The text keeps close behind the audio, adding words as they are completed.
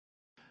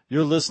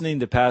You're listening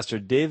to Pastor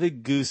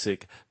David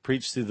Gusick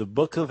preach through the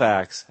book of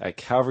Acts at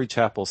Calvary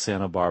Chapel,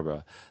 Santa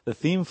Barbara. The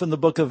theme from the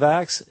book of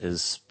Acts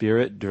is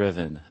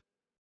Spirit-driven.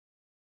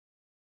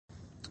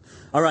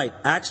 All right,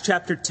 Acts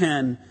chapter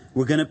 10,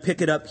 we're going to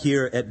pick it up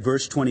here at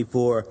verse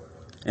 24,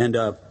 and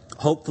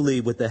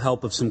hopefully with the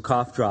help of some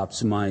cough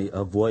drops, my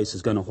voice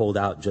is going to hold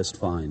out just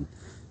fine.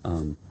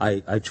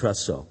 I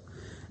trust so.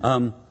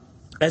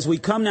 As we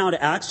come now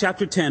to Acts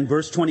chapter 10,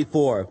 verse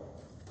 24,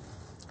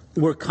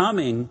 we're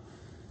coming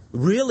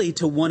really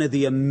to one of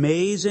the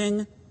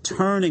amazing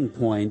turning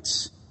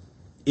points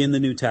in the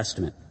New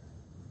Testament.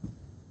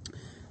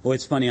 Boy,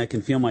 it's funny, I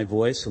can feel my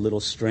voice a little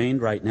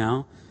strained right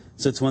now.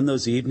 So it's one of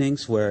those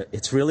evenings where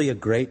it's really a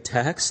great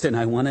text and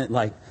I want it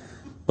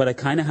but I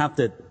kind of have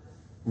to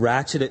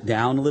ratchet it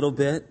down a little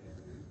bit.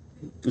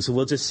 So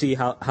we'll just see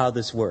how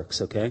this works,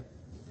 okay?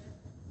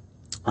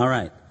 All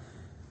right.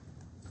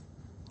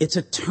 It's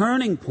a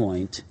turning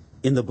point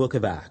in the book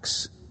of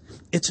Acts.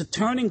 It's a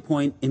turning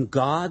point in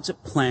God's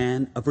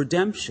plan of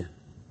redemption.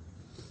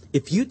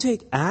 If you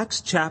take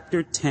Acts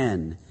chapter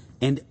 10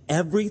 and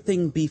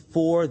everything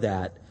before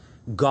that,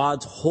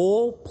 God's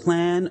whole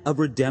plan of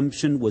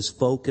redemption was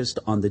focused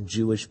on the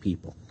Jewish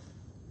people.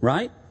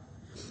 Right?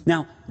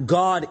 Now,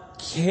 God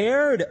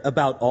cared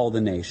about all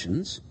the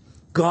nations.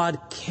 God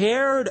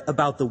cared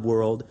about the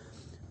world.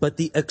 But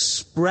the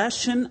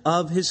expression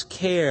of His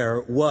care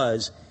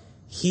was,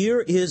 here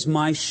is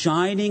my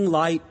shining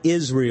light,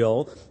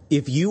 Israel.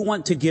 If you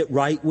want to get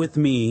right with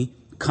me,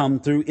 come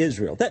through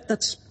Israel.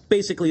 That's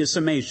basically a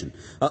summation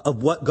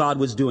of what God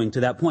was doing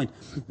to that point.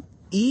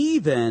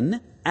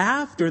 Even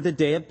after the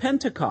day of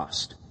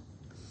Pentecost.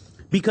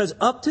 Because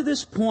up to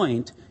this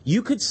point,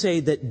 you could say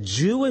that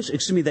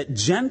that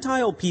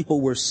Gentile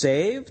people were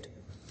saved,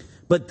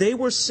 but they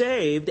were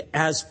saved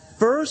as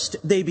first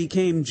they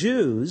became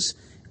Jews,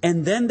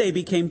 and then they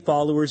became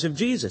followers of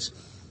Jesus.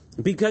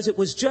 Because it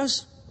was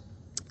just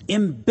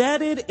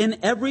embedded in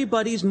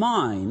everybody's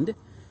mind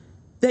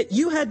that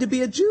you had to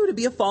be a Jew to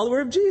be a follower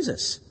of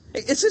Jesus.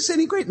 Is this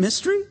any great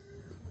mystery?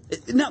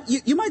 Now,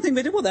 you might think,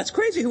 well, that's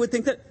crazy. Who would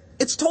think that?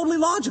 It's totally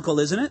logical,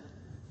 isn't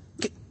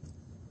it?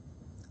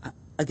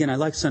 Again, I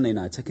like Sunday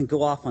nights. I can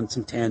go off on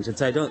some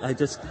tangents. I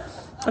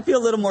feel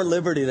a little more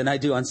liberty than I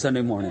do on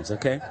Sunday mornings,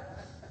 okay?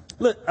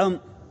 Look,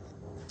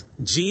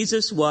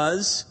 Jesus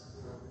was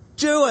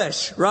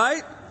Jewish,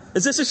 right?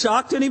 Is this a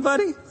shock to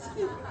anybody?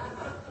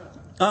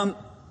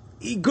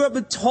 He grew up in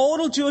a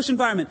total Jewish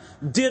environment,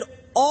 did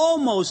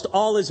almost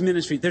all his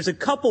ministry. There's a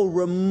couple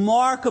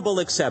remarkable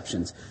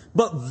exceptions,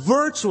 but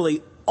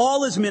virtually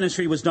all his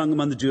ministry was done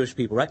among the Jewish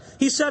people, right?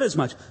 He said as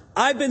much.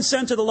 I've been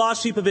sent to the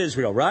lost sheep of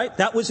Israel, right?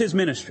 That was his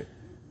ministry.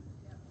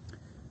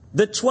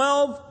 The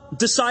 12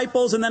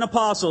 disciples and then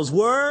apostles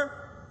were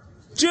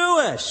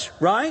Jewish,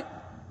 right?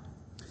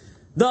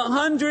 The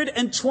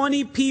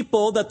 120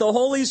 people that the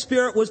Holy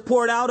Spirit was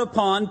poured out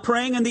upon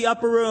praying in the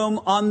upper room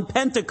on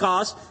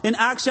Pentecost in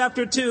Acts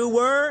chapter 2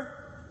 were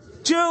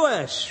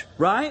Jewish,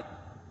 right?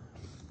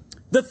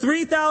 The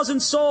 3,000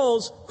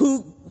 souls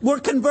who were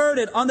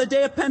converted on the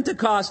day of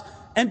Pentecost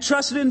and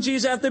trusted in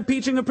Jesus after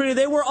preaching and preaching,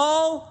 they were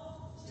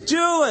all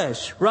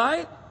Jewish,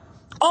 right?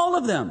 All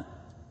of them.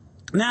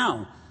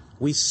 Now,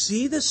 we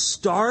see this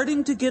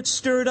starting to get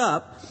stirred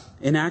up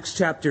in Acts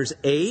chapters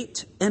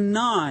 8 and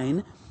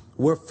 9,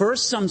 where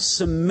first some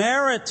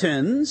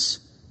Samaritans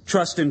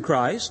trust in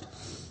Christ,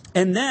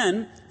 and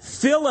then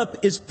Philip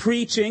is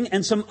preaching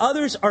and some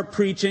others are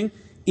preaching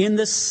in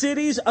the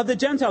cities of the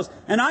Gentiles.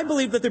 And I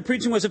believe that their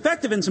preaching was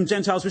effective and some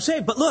Gentiles were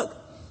saved. But look,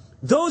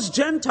 those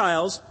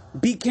Gentiles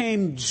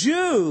became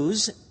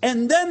Jews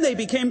and then they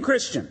became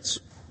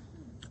Christians.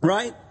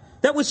 Right?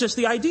 That was just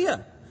the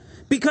idea.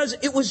 Because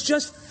it was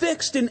just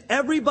fixed in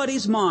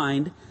everybody's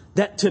mind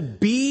that to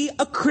be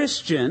a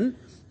Christian,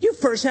 you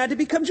first had to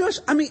become Jewish.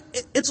 I mean,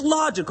 it's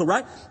logical,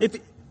 right?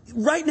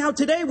 Right now,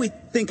 today, we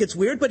think it's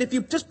weird, but if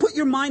you just put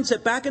your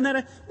mindset back in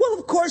that, well,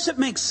 of course it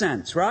makes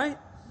sense, right?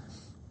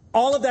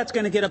 All of that's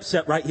going to get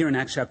upset right here in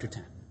Acts chapter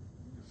 10.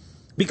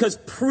 Because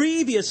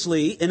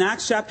previously, in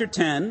Acts chapter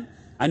 10,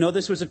 I know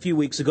this was a few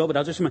weeks ago, but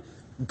I'll just remind,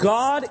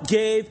 God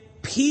gave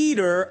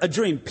Peter a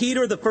dream.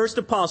 Peter, the first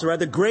apostle, right?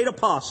 The great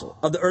apostle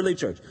of the early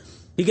church.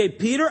 He gave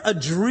Peter a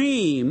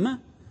dream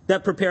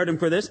that prepared him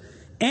for this.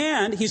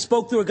 And he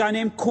spoke through a guy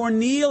named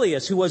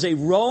Cornelius, who was a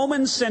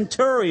Roman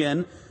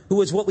centurion, who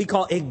was what we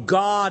call a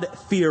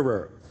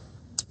God-fearer.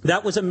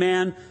 That was a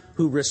man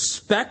who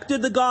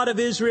respected the God of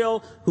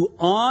Israel, who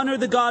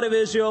honored the God of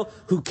Israel,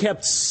 who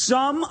kept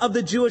some of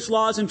the Jewish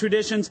laws and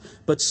traditions,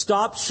 but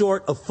stopped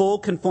short of full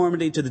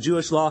conformity to the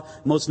Jewish law.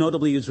 Most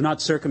notably, he was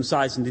not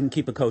circumcised and didn't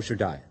keep a kosher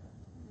diet.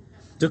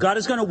 So God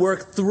is going to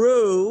work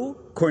through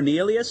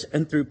Cornelius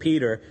and through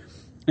Peter.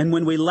 And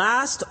when we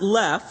last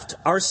left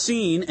our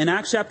scene in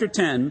Acts chapter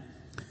 10,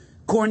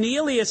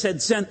 Cornelius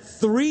had sent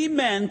 3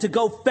 men to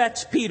go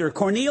fetch Peter.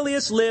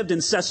 Cornelius lived in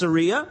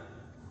Caesarea.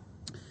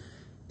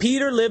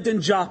 Peter lived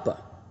in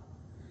Joppa.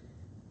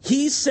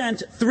 He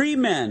sent 3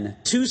 men,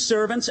 2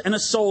 servants and a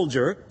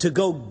soldier, to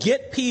go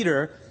get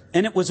Peter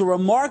And it was a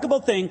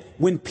remarkable thing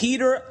when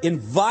Peter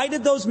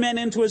invited those men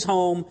into his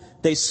home.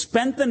 They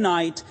spent the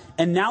night,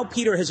 and now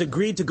Peter has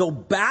agreed to go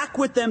back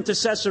with them to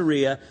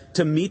Caesarea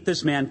to meet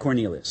this man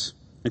Cornelius.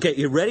 Okay,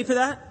 you ready for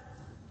that?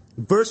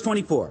 Verse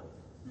 24.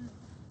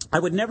 I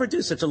would never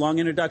do such a long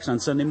introduction on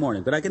Sunday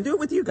morning, but I can do it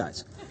with you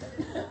guys.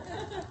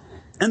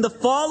 And the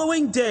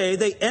following day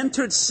they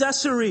entered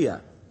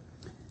Caesarea.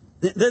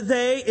 The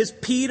they is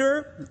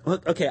Peter.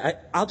 Okay,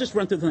 I'll just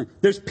run through the thing.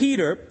 There's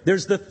Peter.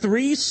 There's the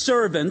 3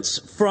 servants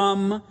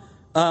from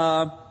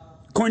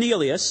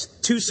Cornelius,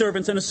 2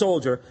 servants and a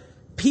soldier.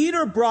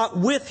 Peter brought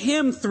with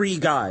him 3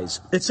 guys.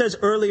 It says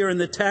earlier in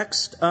the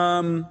text,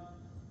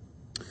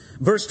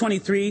 verse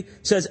 23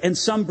 says, and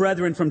some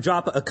brethren from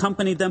Joppa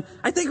accompanied them.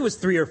 I think it was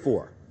 3 or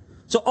 4.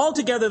 So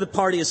altogether the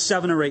party is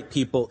 7 or 8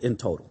 people in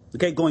total.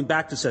 Okay, going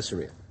back to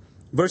Caesarea.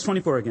 Verse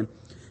 24 again.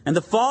 And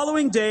the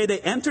following day they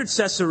entered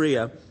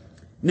Caesarea.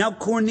 Now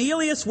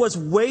Cornelius was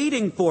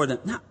waiting for them.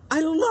 Now,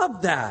 I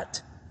love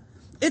that.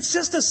 It's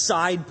just a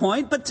side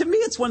point, but to me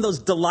it's one of those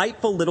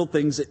delightful little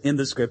things in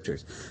the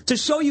scriptures. To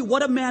show you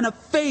what a man of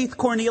faith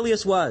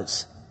Cornelius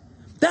was.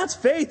 That's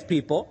faith,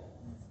 people.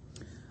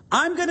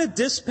 I'm going to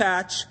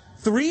dispatch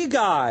 3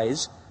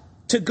 guys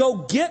to go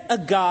get a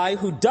guy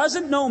who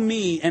doesn't know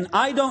me and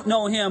I don't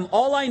know him.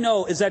 All I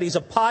know is that he's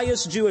a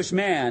pious Jewish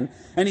man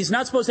and he's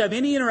not supposed to have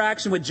any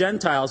interaction with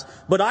Gentiles,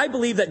 but I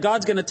believe that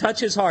God's going to touch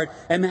his heart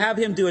and have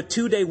him do a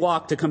 2-day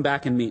walk to come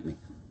back and meet me.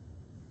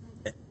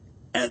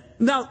 And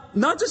now,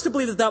 not just to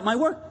believe that that might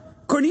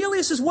work.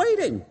 Cornelius is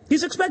waiting.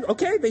 He's expecting,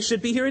 okay, they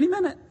should be here any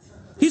minute.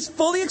 He's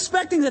fully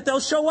expecting that they'll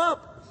show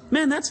up.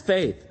 Man, that's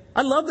faith.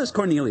 I love this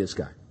Cornelius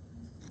guy.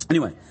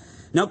 Anyway,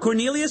 now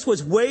Cornelius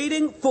was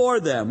waiting for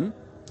them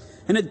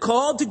and had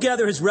called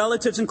together his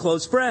relatives and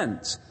close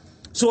friends.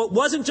 So it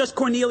wasn't just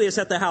Cornelius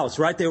at the house,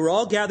 right? They were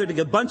all gathered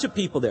together, a bunch of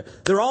people there.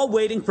 They're all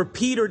waiting for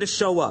Peter to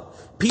show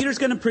up. Peter's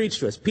going to preach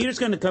to us. Peter's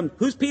going to come.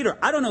 Who's Peter?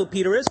 I don't know who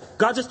Peter is.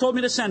 God just told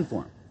me to send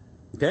for him.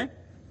 Okay?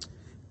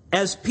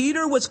 As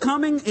Peter was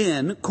coming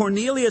in,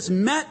 Cornelius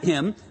met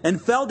him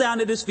and fell down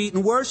at his feet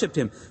and worshipped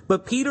him.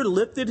 But Peter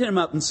lifted him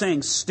up and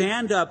saying,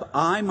 stand up,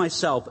 I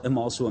myself am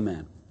also a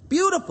man.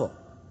 Beautiful.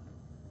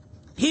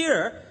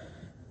 Here,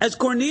 as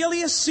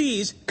Cornelius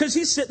sees, because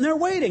he's sitting there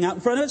waiting out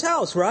in front of his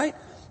house, right?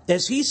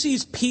 As he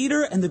sees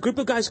Peter and the group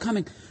of guys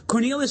coming,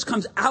 Cornelius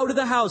comes out of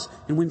the house.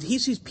 And when he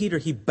sees Peter,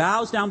 he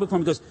bows down before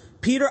him and goes,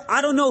 Peter,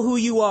 I don't know who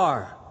you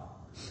are,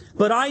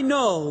 but I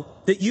know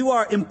that you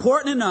are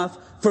important enough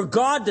for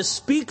God to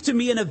speak to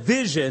me in a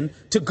vision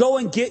to go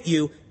and get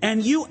you.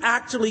 And you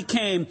actually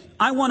came.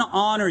 I want to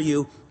honor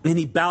you. And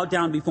he bowed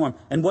down before him.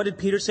 And what did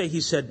Peter say?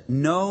 He said,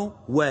 no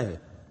way.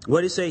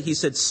 What did he say? He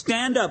said,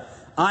 stand up.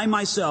 I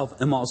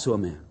myself am also a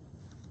man.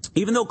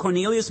 Even though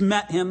Cornelius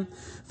met him,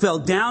 fell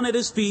down at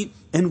his feet,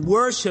 and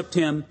worshipped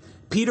him,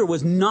 Peter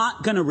was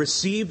not going to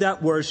receive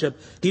that worship.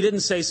 He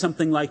didn't say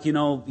something like,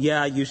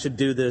 yeah, you should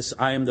do this.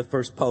 I am the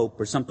first pope,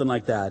 or something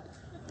like that.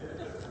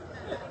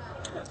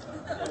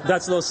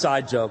 That's a little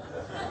side joke.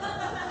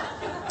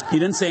 He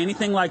didn't say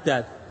anything like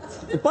that.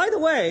 But by the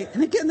way,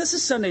 and again, this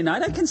is Sunday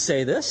night, I can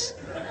say this.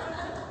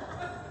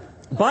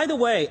 By the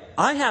way,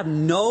 I have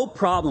no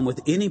problem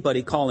with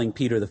anybody calling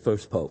Peter the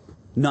first pope.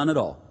 None at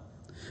all.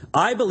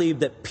 I believe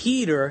that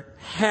Peter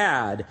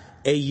had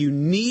a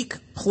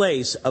unique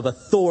place of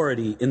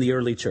authority in the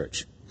early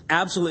church.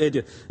 Absolutely I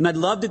do. And I'd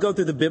love to go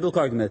through the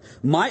biblical argument.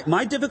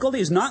 My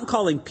difficulty is not in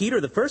calling Peter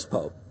the first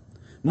pope.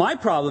 My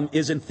problem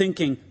is in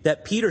thinking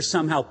that Peter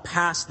somehow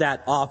passed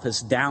that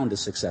office down to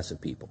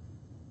successive people.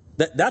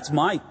 That's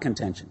my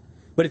contention.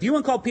 But if you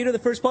want to call Peter the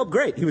first pope,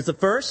 great. He was the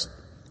first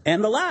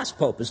and the last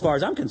pope as far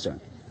as I'm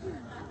concerned.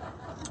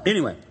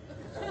 Anyway,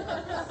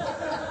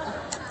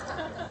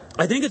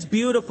 I think it's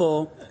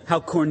beautiful how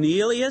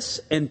Cornelius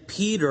and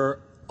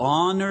Peter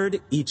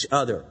honored each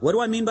other. What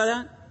do I mean by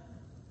that?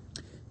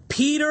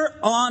 Peter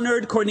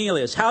honored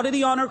Cornelius. How did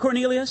he honor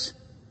Cornelius?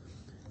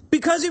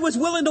 Because he was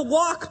willing to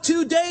walk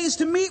 2 days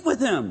to meet with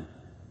him.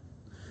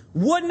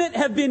 Wouldn't it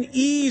have been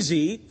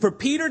easy for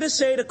Peter to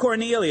say to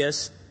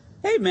Cornelius,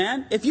 hey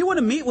man, if you want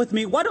to meet with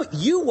me, why don't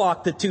you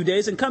walk the 2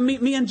 days and come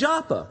meet me in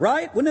Joppa,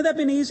 right? Wouldn't that have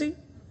been easy?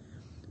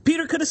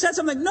 Peter could have said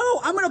something like,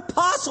 no, I'm an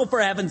apostle for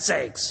heaven's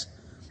sakes.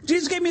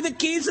 Jesus gave me the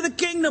keys to the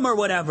kingdom or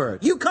whatever.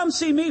 You come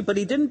see me. But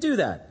he didn't do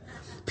that.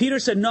 Peter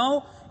said,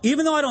 no,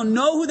 even though I don't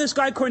know who this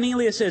guy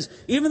Cornelius is,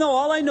 even though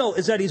all I know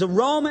is that he's a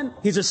Roman,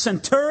 he's a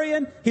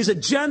centurion, he's a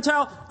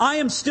Gentile, I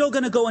am still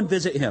going to go and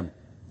visit him.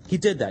 He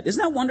did that.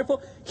 Isn't that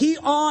wonderful? He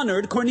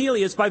honored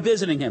Cornelius by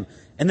visiting him.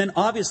 And then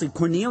obviously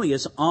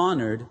Cornelius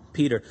honored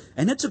Peter.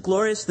 And it's a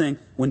glorious thing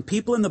when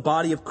people in the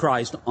body of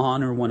Christ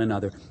honor one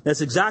another.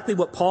 That's exactly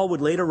what Paul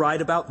would later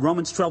write about.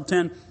 Romans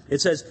 12:10.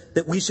 It says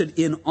that we should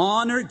in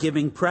honor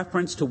giving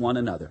preference to one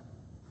another.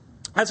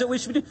 That's what we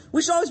should do.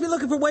 We should always be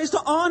looking for ways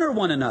to honor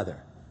one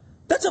another.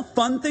 That's a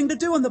fun thing to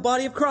do in the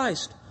body of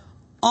Christ.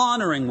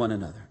 Honoring one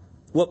another.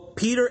 What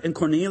Peter and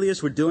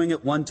Cornelius were doing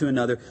it one to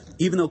another,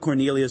 even though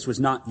Cornelius was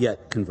not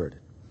yet converted.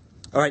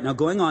 All right, now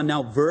going on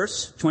now,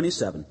 verse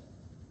 27.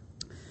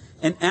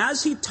 And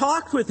as he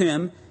talked with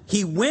him,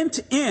 he went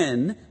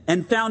in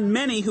and found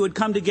many who had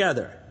come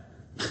together.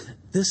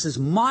 This is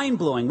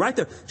mind-blowing right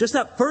there. Just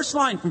that first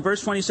line from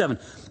verse 27.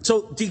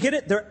 So, do you get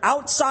it? They're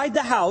outside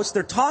the house,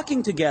 they're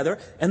talking together,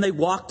 and they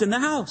walked in the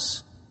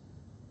house.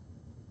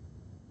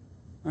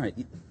 All right.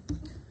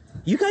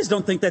 You guys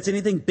don't think that's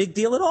anything big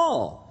deal at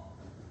all.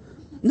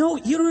 No,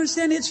 you don't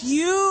understand. It's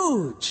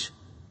huge.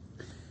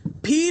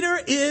 Peter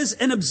is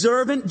an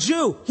observant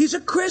Jew. He's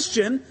a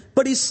Christian,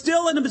 but he's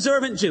still an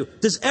observant Jew.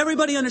 Does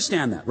everybody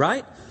understand that,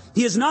 right?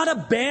 He has not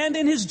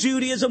abandoned his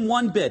Judaism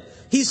one bit.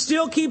 He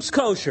still keeps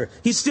kosher.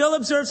 He still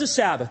observes the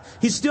Sabbath.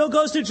 He still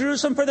goes to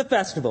Jerusalem for the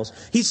festivals.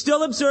 He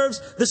still observes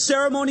the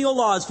ceremonial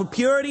laws for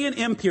purity and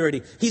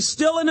impurity. He's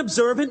still an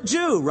observant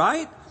Jew,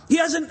 right? He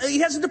hasn't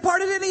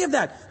departed any of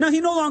that. Now, he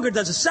no longer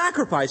does the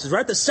sacrifices,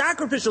 right? The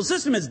sacrificial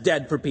system is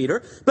dead for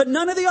Peter, but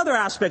none of the other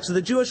aspects of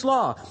the Jewish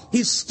law.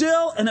 He's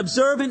still an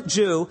observant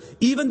Jew,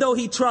 even though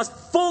he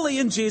trusts fully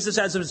in Jesus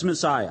as his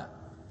Messiah.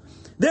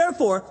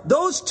 Therefore,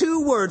 those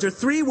two words, or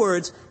three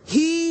words,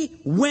 he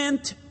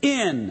went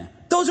in.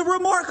 Those are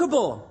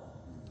remarkable.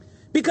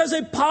 Because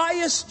a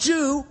pious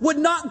Jew would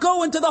not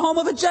go into the home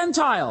of a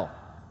Gentile.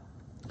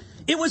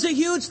 It was a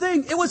huge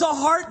thing. It was a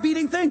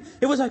heart-beating thing.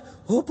 It was like,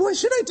 oh boy,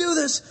 should I do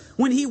this?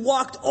 When he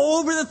walked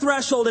over the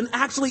threshold and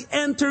actually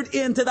entered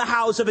into the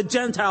house of a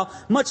Gentile,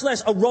 much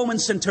less a Roman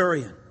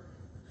centurion.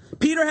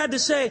 Peter had to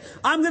say,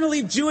 I'm going to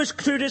leave Jewish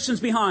traditions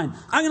behind.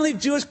 I'm going to leave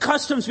Jewish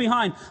customs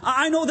behind.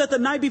 I know that the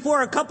night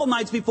before, a couple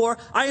nights before,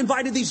 I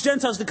invited these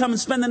Gentiles to come and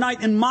spend the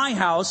night in my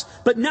house.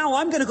 But now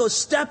I'm going to go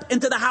step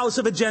into the house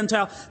of a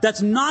Gentile.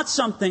 That's not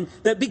something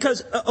that,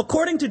 because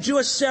according to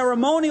Jewish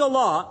ceremonial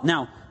law,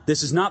 now,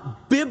 this is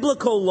not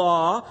biblical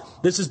law.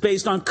 This is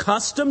based on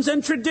customs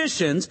and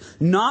traditions,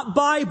 not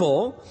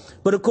Bible.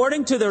 But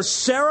according to their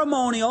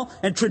ceremonial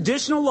and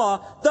traditional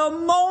law, the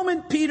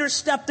moment Peter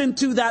stepped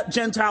into that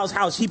Gentile's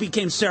house, he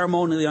became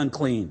ceremonially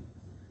unclean.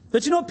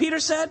 But you know what Peter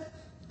said?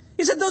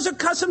 He said, those are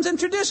customs and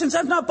traditions.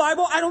 That's not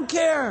Bible. I don't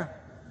care.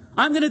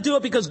 I'm going to do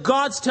it because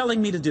God's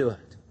telling me to do it.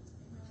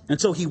 And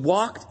so he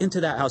walked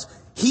into that house.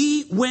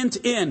 He went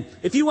in.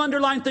 If you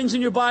underline things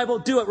in your Bible,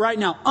 do it right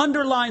now.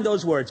 Underline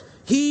those words.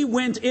 He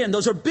went in.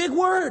 Those are big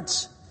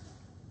words.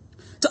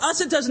 To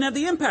us, it doesn't have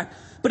the impact.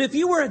 But if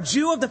you were a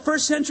Jew of the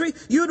first century,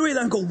 you would read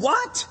that and go,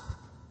 what?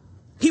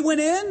 He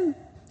went in?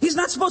 He's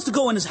not supposed to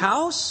go in his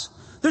house.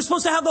 They're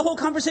supposed to have the whole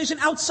conversation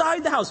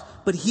outside the house.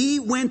 But he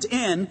went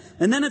in,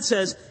 and then it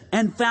says,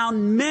 and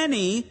found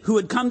many who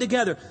had come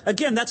together.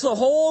 Again, that's the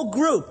whole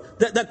group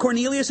that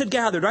Cornelius had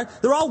gathered, right?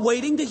 They're all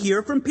waiting to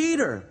hear from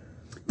Peter.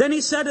 Then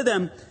he said to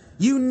them,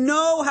 you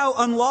know how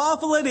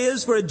unlawful it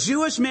is for a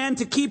Jewish man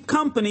to keep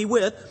company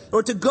with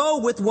or to go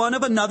with one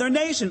of another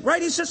nation.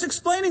 Right? He's just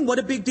explaining what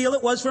a big deal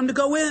it was for him to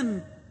go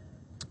in.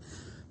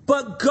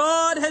 But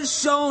God has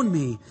shown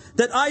me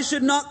that I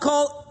should not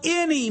call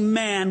any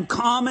man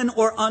common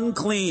or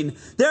unclean.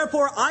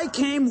 Therefore, I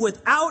came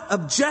without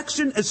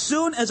objection as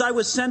soon as I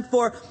was sent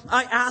for.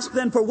 I asked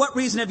then, for what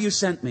reason have you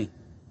sent me?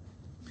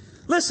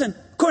 Listen,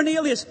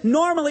 Cornelius,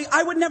 normally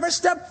I would never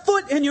step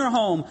foot in your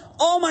home.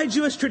 All my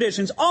Jewish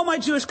traditions, all my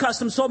Jewish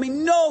customs told me,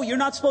 no, you're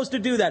not supposed to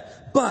do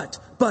that. But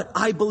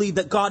I believe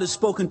that God has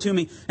spoken to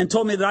me and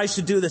told me that I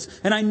should do this.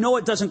 And I know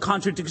it doesn't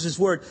contradict his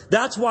word.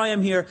 That's why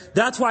I'm here.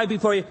 That's why I'm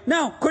before you.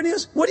 Now,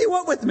 Cornelius, what do you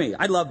want with me?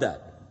 I love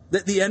that.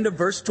 The end of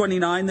verse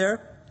 29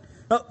 there.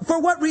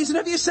 For what reason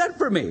have you sent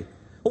for me?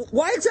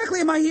 Why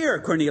exactly am I here,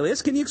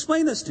 Cornelius? Can you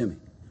explain this to me?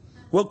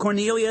 Well,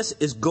 Cornelius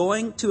is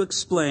going to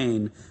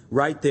explain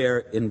right there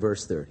in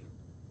verse 30.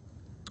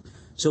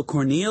 So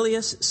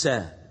Cornelius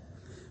said,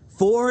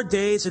 4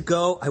 days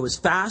ago I was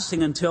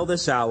fasting until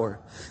this hour,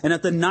 and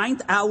at the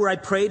 9th hour I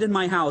prayed in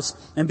my house,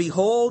 and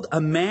behold,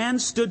 a man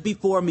stood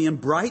before me in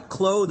bright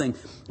clothing,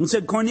 and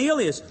said,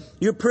 Cornelius,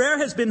 your prayer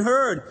has been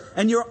heard,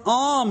 and your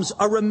alms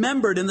are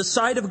remembered in the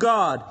sight of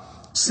God.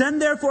 Send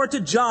therefore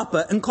to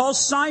Joppa, and call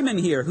Simon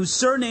here, whose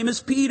surname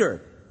is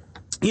Peter.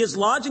 He is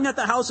lodging at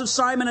the house of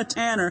Simon a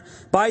tanner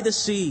by the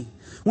sea.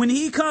 When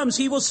he comes,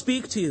 he will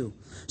speak to you.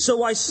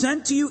 So I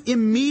sent to you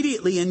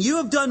immediately, and you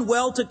have done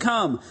well to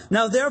come.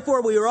 Now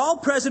therefore we are all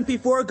present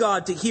before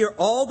God to hear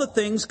all the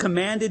things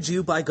commanded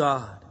you by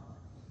God.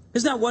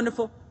 Isn't that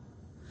wonderful?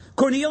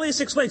 Cornelius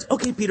explains,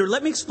 okay, Peter,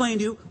 let me explain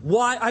to you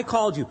why I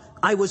called you.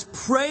 I was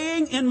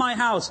praying in my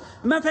house. As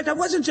a matter of fact, I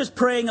wasn't just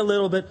praying a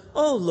little bit.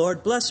 Oh,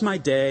 Lord, bless my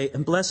day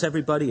and bless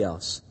everybody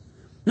else.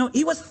 No,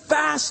 he was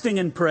fasting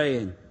and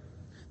praying.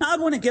 Now, I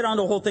don't want to get on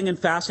the whole thing in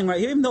fasting right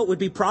here, even though it would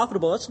be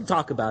profitable. Let's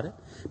talk about it.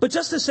 But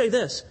just to say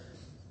this,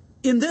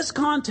 in this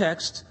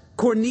context,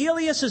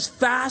 Cornelius'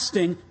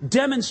 fasting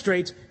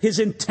demonstrates his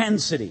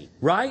intensity,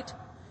 right?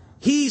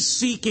 He's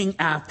seeking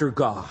after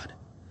God.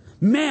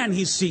 Man,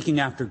 he's seeking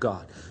after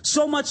God.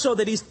 So much so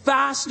that he's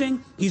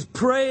fasting, he's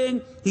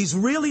praying, he's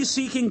really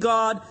seeking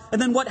God.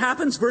 And then what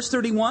happens? Verse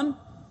 31,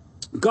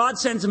 God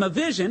sends him a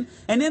vision,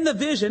 and in the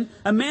vision,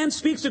 a man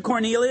speaks to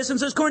Cornelius and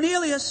says,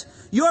 Cornelius,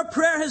 your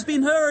prayer has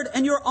been heard,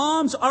 and your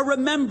alms are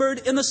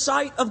remembered in the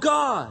sight of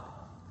God.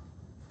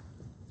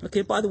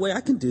 Okay, by the way,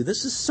 I can do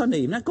this. This is Sunday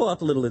evening. I go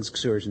off a little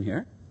excursion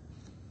here.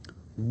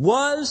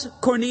 Was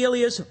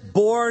Cornelius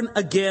born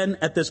again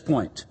at this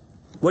point?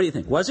 What do you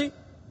think? Was he?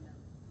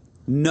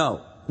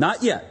 No,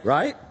 not yet,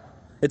 right?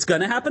 It's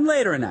going to happen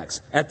later in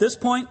Acts. At this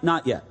point,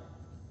 not yet.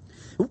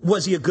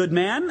 Was he a good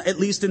man, at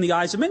least in the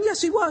eyes of men?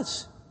 Yes, he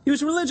was. He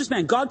was a religious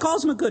man. God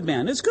calls him a good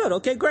man. It's good.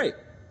 Okay, great.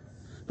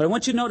 But I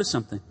want you to notice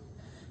something.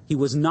 He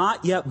was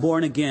not yet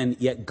born again,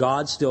 yet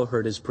God still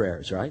heard his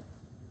prayers, right?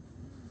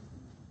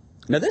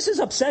 Now, this is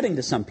upsetting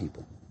to some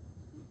people.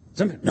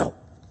 No,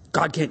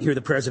 God can't hear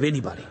the prayers of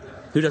anybody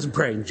who doesn't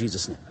pray in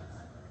Jesus' name.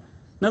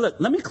 Now, look,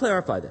 let me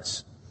clarify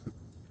this.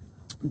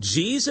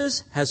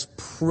 Jesus has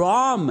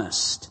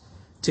promised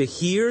to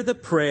hear the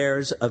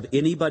prayers of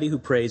anybody who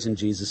prays in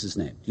Jesus'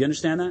 name. Do you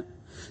understand that?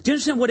 Do you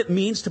understand what it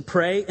means to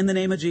pray in the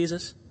name of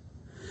Jesus?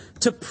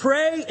 To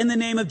pray in the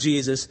name of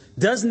Jesus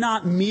does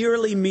not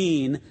merely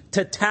mean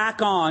to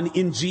tack on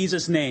in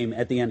Jesus' name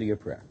at the end of your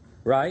prayer,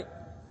 right?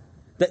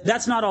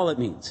 That's not all it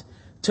means.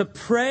 To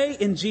pray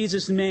in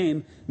Jesus'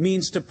 name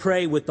means to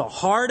pray with the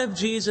heart of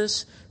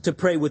Jesus, to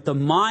pray with the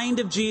mind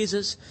of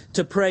Jesus,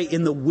 to pray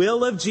in the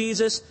will of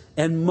Jesus,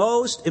 and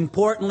most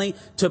importantly,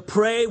 to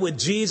pray with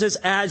Jesus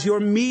as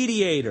your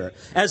mediator,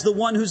 as the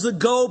one who's the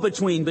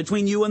go-between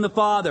between you and the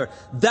Father.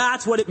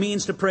 That's what it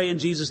means to pray in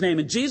Jesus' name.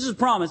 And Jesus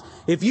promised,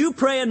 if you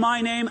pray in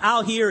my name,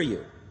 I'll hear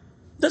you.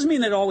 Doesn't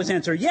mean that I always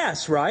answer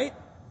yes, right?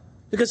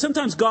 Because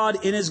sometimes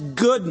God, in His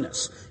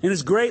goodness, in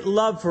His great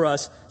love for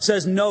us,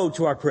 says no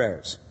to our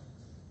prayers.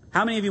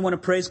 How many of you want to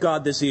praise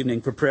God this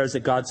evening for prayers that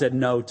God said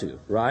no to,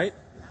 right?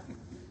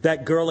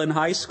 That girl in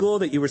high school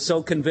that you were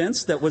so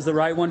convinced that was the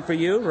right one for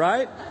you,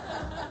 right?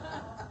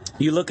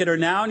 You look at her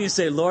now and you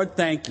say, Lord,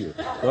 thank you.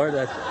 Lord,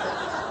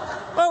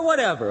 well,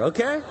 whatever,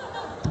 okay?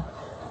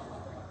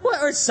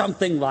 Well, or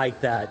something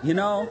like that, you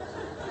know?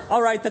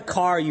 All right, the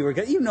car you were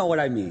getting, you know what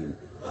I mean.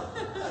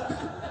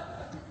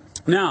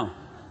 Now,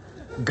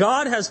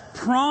 God has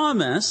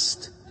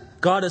promised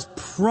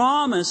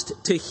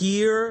to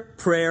hear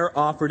prayer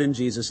offered in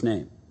Jesus'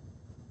 name.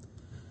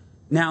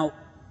 Now,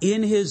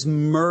 in His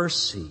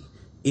mercy,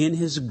 in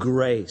His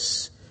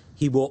grace,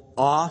 He will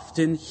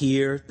often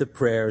hear the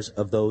prayers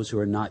of those who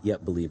are not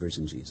yet believers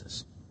in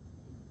Jesus.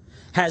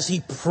 Has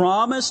He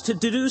promised to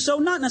do so?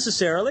 Not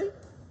necessarily.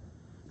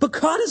 But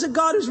God is a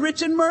God who's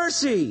rich in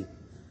mercy.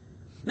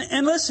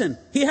 And listen,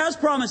 He has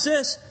promised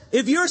this.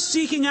 If you're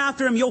seeking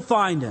after Him, you'll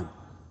find Him.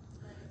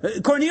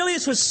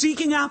 Cornelius was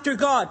seeking after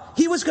God.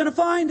 He was going to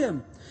find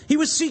Him. He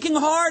was seeking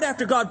hard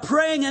after God,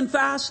 praying and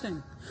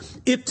fasting.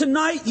 If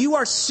tonight you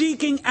are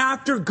seeking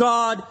after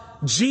God,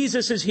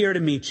 Jesus is here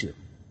to meet you.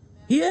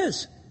 He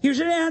is. He's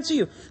here to answer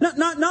you.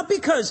 Not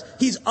because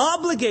He's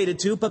obligated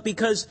to, but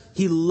because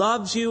He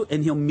loves you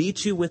and He'll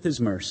meet you with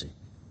His mercy.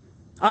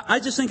 I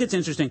just think it's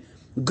interesting.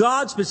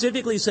 God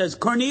specifically says,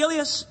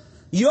 Cornelius,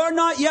 you're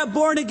not yet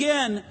born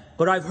again,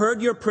 but I've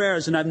heard your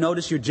prayers and I've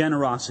noticed your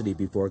generosity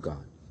before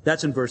God.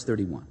 That's in verse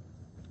 31.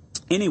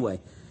 Anyway,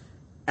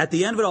 at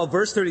the end of it all,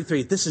 verse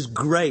 33, this is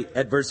great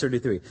at verse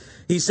 33.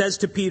 He says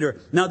to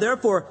Peter, now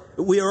therefore,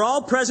 we are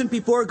all present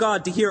before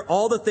God to hear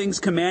all the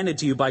things commanded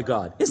to you by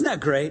God. Isn't that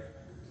great?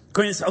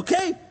 Cornelius says,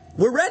 okay,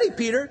 we're ready,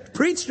 Peter.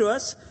 Preach to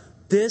us.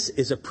 This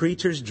is a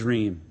preacher's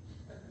dream.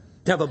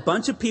 To have a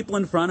bunch of people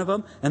in front of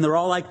him, and they're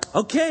all like,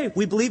 okay,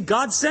 we believe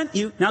God sent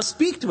you. Now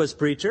speak to us,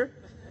 preacher.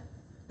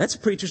 That's a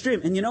preacher's dream.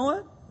 And you know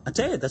what? I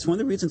tell you, that's one of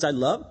the reasons I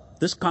love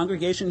this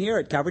congregation here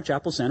at Calvary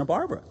Chapel, Santa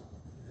Barbara.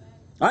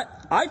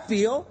 I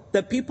feel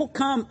that people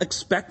come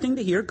expecting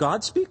to hear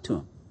God speak to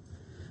them.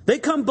 They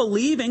come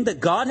believing that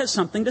God has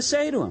something to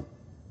say to them.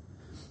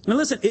 Now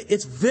listen,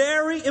 it's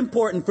very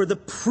important for the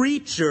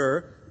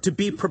preacher to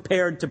be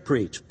prepared to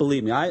preach.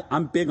 Believe me,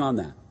 I'm big on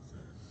that.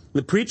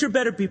 The preacher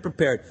better be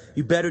prepared.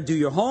 You better do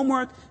your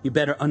homework. You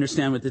better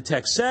understand what the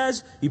text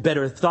says. You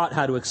better have thought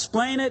how to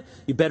explain it.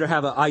 You better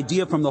have an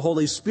idea from the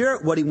Holy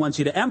Spirit what He wants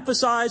you to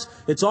emphasize.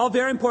 It's all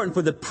very important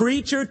for the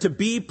preacher to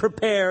be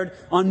prepared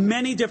on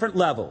many different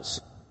levels.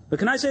 But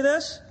can I say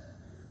this?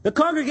 The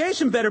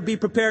congregation better be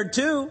prepared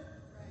too.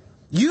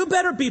 You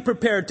better be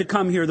prepared to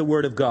come hear the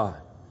Word of God.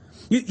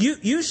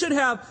 You should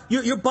have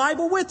your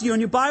Bible with you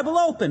and your Bible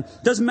open.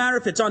 Doesn't matter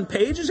if it's on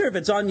pages or if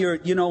it's on your,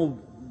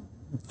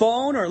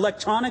 phone or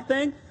electronic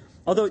thing.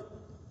 Although,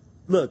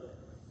 look,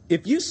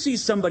 if you see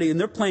somebody and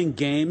they're playing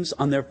games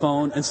on their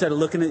phone instead of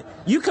looking at,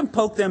 you can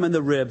poke them in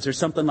the ribs or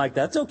something like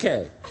that. It's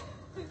okay.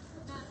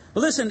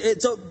 But listen,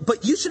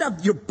 but you should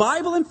have your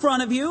Bible in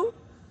front of you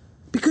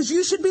because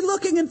you should be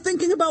looking and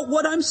thinking about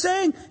what I'm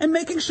saying and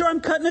making sure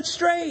I'm cutting it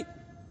straight.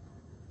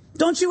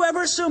 Don't you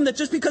ever assume that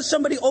just because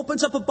somebody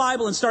opens up a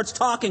Bible and starts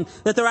talking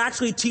that they're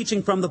actually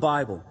teaching from the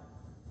Bible.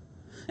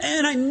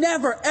 And I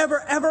never,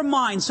 ever, ever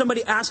mind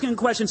somebody asking a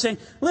question saying,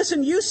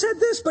 listen, you said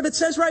this, but it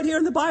says right here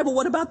in the Bible,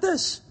 what about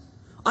this?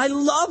 I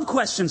love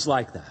questions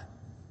like that.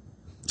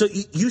 So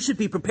you should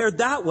be prepared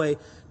that way,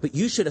 but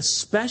you should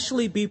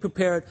especially be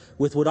prepared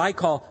with what I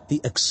call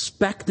the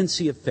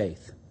expectancy of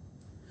faith.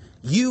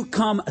 You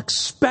come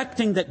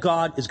expecting that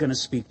God is going to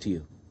speak to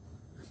you.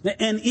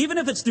 And even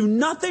if it's through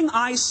nothing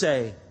I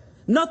say,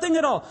 Nothing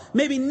at all.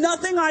 Maybe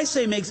nothing I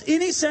say makes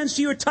any sense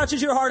to you or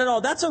touches your heart at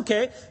all. That's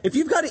okay. If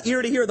you've got an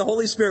ear to hear, the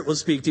Holy Spirit will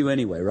speak to you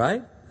anyway,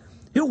 right?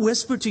 He'll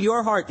whisper to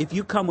your heart if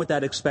you come with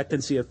that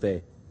expectancy of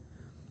faith.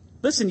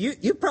 Listen,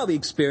 you probably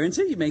experience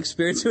it. You may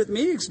experience it with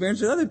me,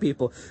 experience it with other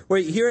people. Where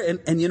you hear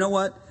it, and you know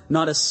what?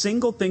 Not a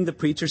single thing the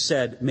preacher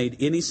said made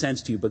any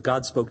sense to you, but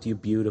God spoke to you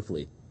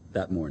beautifully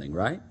that morning,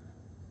 right?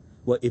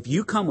 Well, if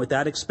you come with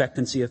that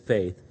expectancy of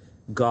faith,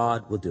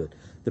 God will do it.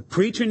 The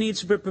preacher needs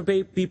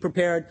to be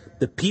prepared.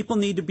 The people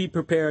need to be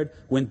prepared.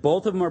 When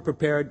both of them are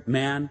prepared,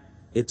 man,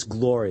 it's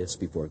glorious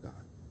before God.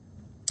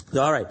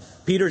 All right,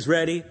 Peter's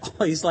ready.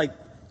 Oh, he's like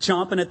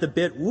chomping at the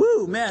bit.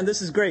 Woo, man,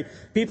 this is great.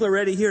 People are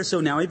ready here. So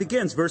now he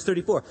begins, verse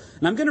 34.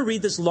 And I'm going to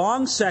read this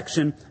long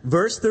section,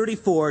 verse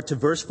 34 to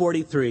verse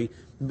 43,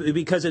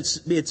 because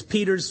it's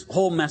Peter's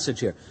whole message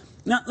here.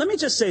 Now, let me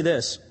just say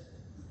this.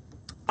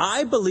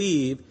 I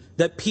believe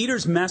that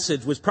Peter's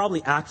message was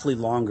probably actually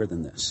longer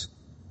than this.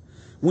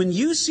 When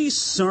you see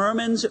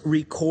sermons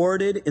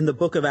recorded in the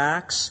book of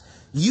Acts,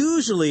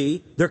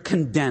 usually they're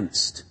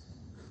condensed.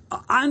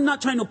 I'm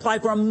not trying to imply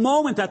for a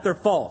moment that they're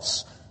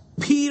false.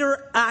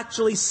 Peter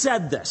actually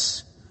said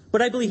this,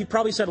 but I believe he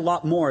probably said a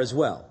lot more as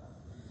well.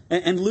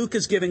 And Luke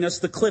is giving us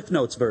the Cliff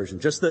Notes version,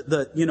 just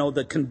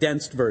the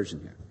condensed version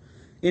here.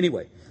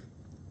 Anyway,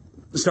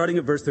 starting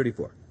at verse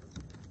 34.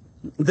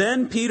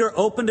 Then Peter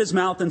opened his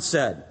mouth and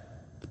said,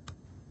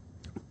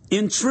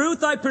 "In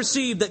truth I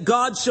perceive that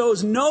God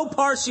shows no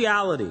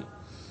partiality,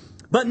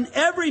 but in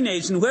every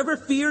nation whoever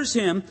fears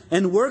him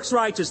and works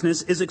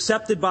righteousness is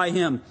accepted by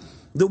him.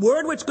 The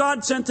word which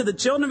God sent to the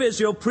children of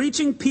Israel,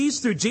 preaching peace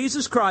through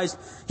Jesus Christ,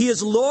 he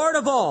is Lord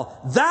of all.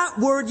 That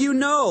word you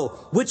know,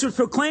 which was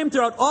proclaimed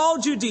throughout all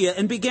Judea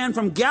and began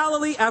from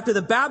Galilee after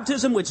the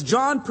baptism which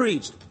John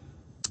preached.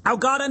 How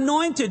God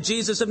anointed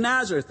Jesus of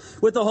Nazareth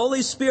with the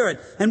Holy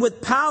Spirit and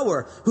with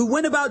power, who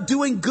went about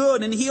doing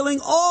good and healing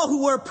all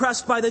who were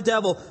oppressed by the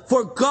devil,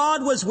 for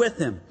God was with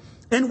him.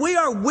 And we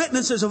are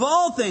witnesses of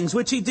all things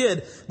which he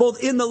did,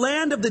 both in the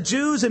land of the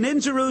Jews and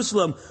in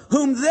Jerusalem,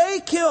 whom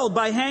they killed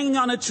by hanging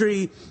on a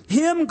tree.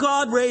 Him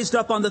God raised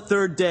up on the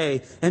third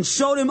day and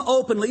showed him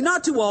openly,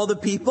 not to all the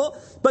people,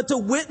 but to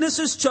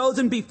witnesses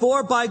chosen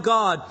before by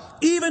God,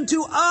 even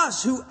to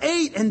us who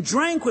ate and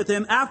drank with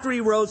him after he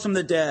rose from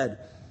the dead.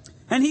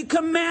 And he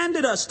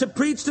commanded us to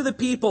preach to the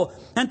people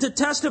and to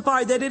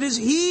testify that it is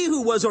he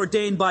who was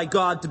ordained by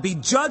God to be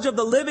judge of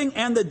the living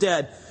and the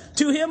dead.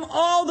 To him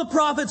all the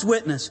prophets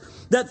witness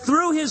that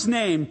through his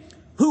name,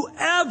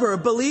 whoever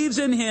believes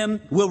in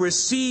him will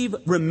receive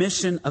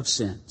remission of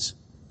sins."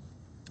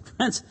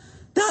 Friends,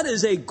 that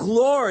is a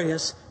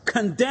glorious,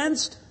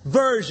 condensed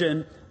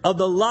version of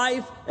the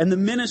life and the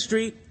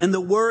ministry and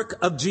the work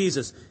of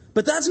Jesus.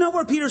 But that's not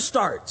where Peter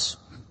starts.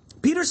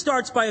 Peter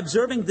starts by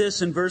observing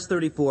this in verse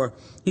 34.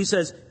 He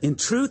says, "In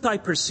truth I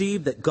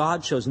perceive that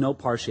God shows no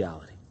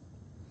partiality."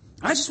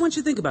 I just want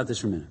you to think about this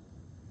for a minute.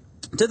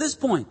 To this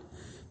point,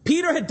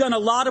 Peter had done a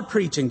lot of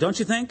preaching, don't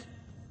you think?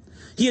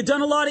 He had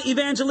done a lot of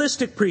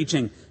evangelistic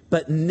preaching,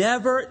 but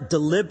never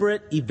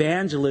deliberate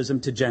evangelism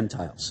to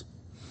Gentiles.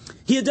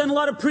 He had done a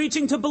lot of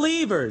preaching to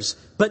believers,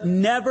 but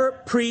never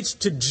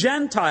preached to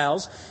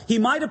Gentiles. He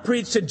might have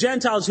preached to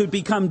Gentiles who'd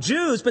become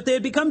Jews, but they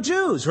had become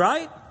Jews,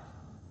 right?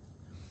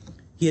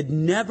 He had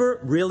never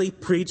really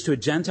preached to a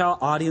Gentile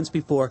audience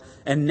before,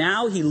 and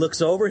now he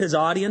looks over his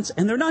audience,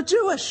 and they're not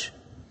Jewish.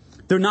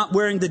 They're not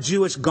wearing the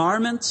Jewish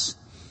garments.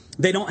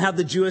 They don't have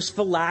the Jewish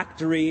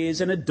phylacteries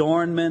and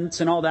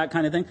adornments and all that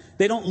kind of thing.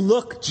 They don't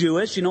look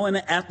Jewish, in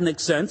an ethnic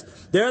sense.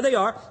 There they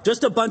are,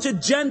 just a bunch of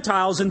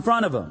Gentiles in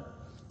front of him.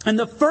 And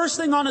the first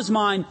thing on his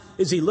mind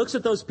is he looks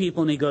at those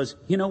people and he goes,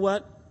 you know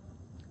what?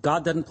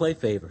 God doesn't play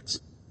favorites.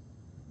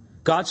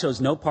 God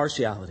shows no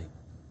partiality.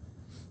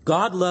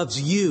 God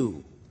loves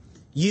you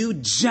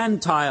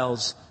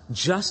Gentiles,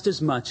 just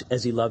as much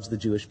as he loves the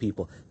Jewish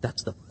people.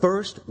 That's the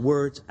first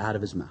words out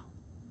of his mouth.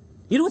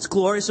 You know what's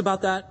glorious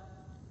about that?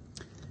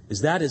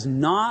 That is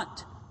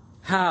not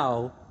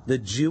how the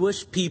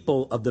Jewish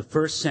people of the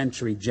first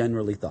century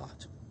generally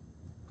thought.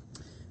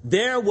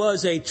 There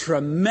was a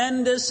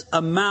tremendous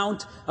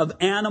amount of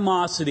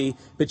animosity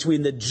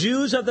between the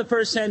Jews of the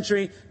first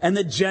century and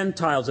the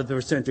Gentiles of the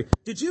first century.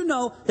 Did you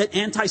know that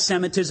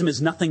anti-Semitism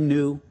is nothing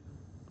new?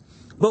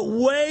 But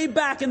way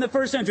back in the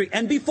first century,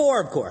 and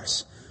before, of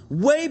course,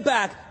 way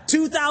back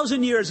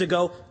 2,000 years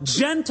ago,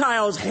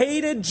 Gentiles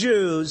hated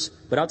Jews.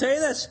 But I'll tell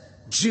you this,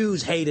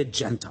 Jews hated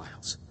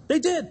Gentiles. They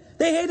did.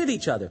 They hated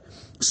each other.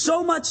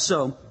 So much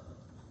so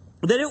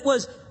that it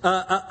was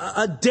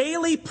a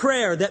daily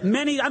prayer that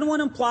many, I don't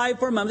want to imply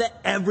for a moment that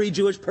every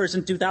Jewish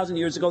person 2,000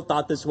 years ago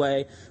thought this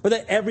way, or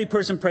that every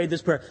person prayed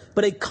this prayer,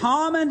 but a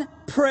common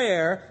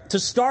prayer to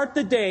start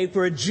the day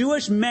for a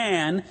Jewish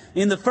man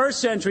in the first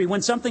century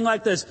went something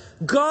like this: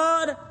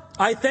 God,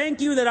 I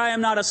thank you that I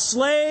am not a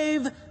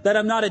slave, that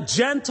I'm not a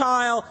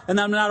Gentile, and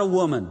that I'm not a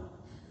woman.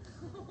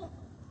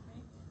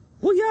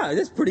 Well, yeah,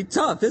 that's pretty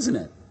tough, isn't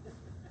it?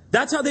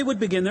 That's how they would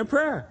begin their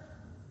prayer.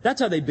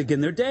 That's how they begin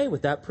their day,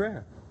 with that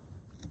prayer.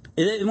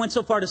 It went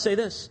so far to say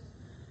this: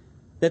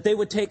 that they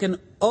would take an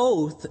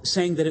oath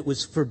saying that it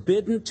was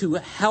forbidden to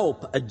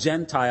help a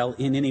Gentile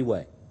in any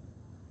way.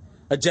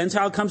 A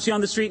Gentile comes to you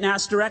on the street and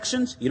asks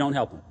directions, you don't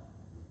help him.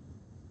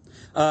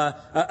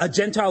 A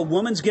Gentile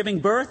woman's giving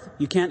birth,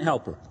 you can't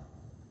help her.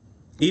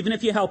 Even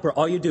if you help her,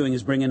 all you're doing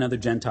is bring another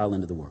Gentile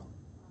into the world.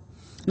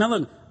 Now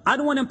look, I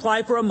don't want to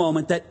imply for a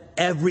moment that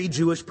every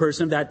Jewish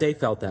person of that day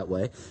felt that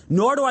way,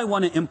 nor do I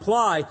want to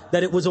imply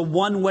that it was a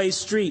one-way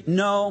street.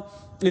 No,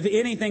 if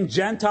anything,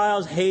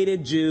 Gentiles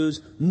hated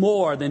Jews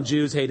more than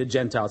Jews hated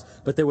Gentiles.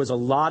 But there was a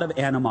lot of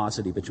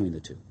animosity between the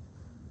two.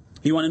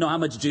 You want to know how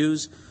much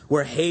Jews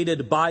were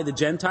hated by the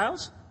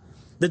Gentiles?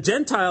 The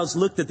Gentiles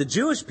looked at the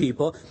Jewish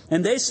people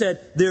and they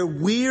said they're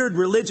weird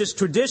religious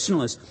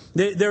traditionalists,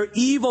 they're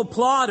evil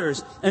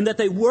plotters, and that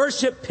they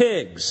worship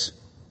pigs.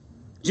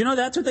 Do you know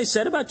that's what they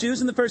said about Jews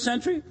in the first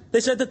century?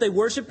 They said that they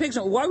worship pigs.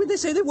 Why would they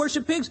say they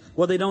worship pigs?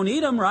 Well, they don't eat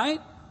them, right?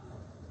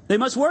 They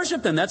must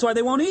worship them. That's why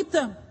they won't eat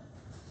them.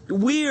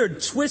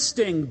 Weird,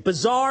 twisting,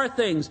 bizarre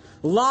things,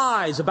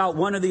 lies about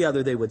one or the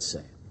other, they would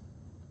say.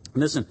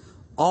 Listen,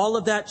 all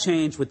of that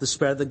changed with the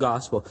spread of the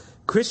gospel.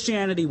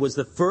 Christianity was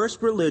the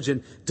first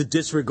religion to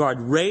disregard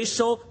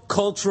racial,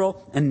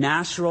 cultural, and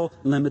national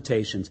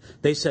limitations.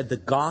 They said the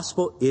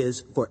gospel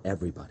is for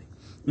everybody.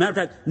 Matter of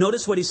fact,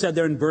 notice what he said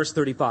there in verse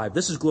 35.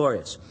 This is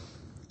glorious.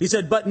 He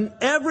said, but in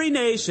every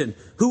nation,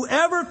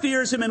 whoever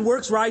fears him and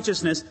works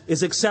righteousness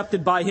is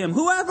accepted by him.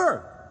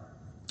 Whoever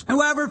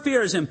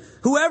fears him,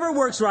 whoever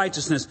works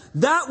righteousness,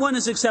 that one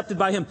is accepted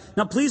by him.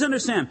 Now please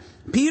understand,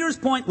 Peter's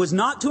point was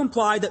not to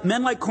imply that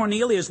men like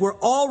Cornelius were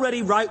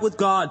already right with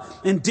God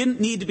and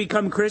didn't need to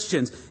become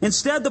Christians.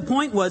 Instead, the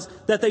point was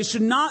that they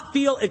should not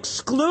feel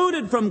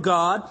excluded from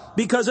God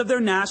because of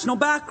their national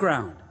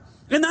background.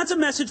 And that's a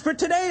message for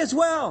today as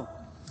well.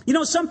 You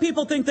know, some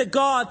people think that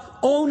God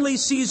only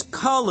sees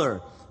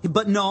color,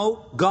 but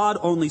no, God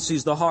only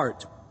sees the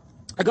heart.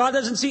 God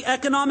doesn't see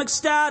economic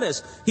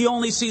status. He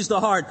only sees the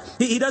heart.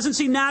 He doesn't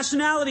see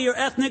nationality or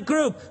ethnic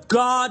group.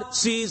 God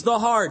sees the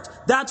heart.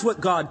 That's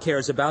what God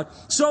cares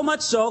about. So much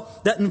so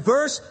that in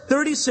verse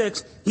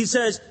 36, he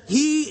says,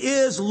 He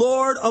is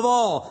Lord of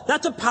all.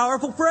 That's a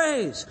powerful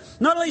phrase.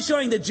 Not only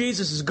showing that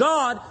Jesus is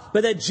God,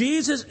 but that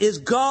Jesus is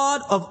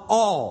God of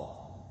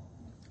all.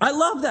 I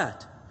love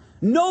that.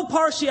 No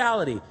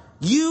partiality.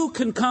 You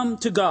can come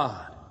to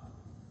God.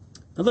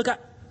 Now look,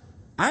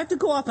 I have to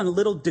go off on a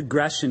little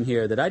digression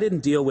here that I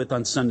didn't deal with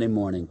on Sunday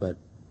morning, but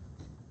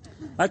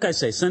like I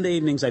say, Sunday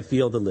evenings I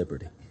feel the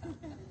liberty.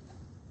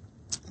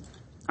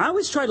 I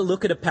always try to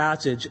look at a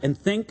passage and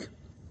think,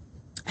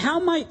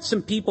 how might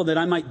some people that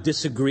I might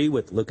disagree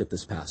with look at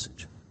this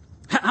passage?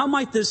 How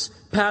might this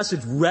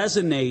passage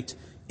resonate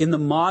in the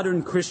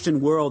modern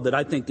Christian world that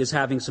I think is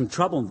having some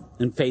trouble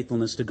in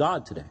faithfulness to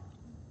God today?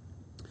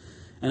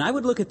 And I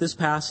would look at this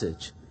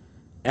passage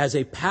as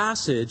a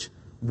passage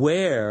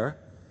where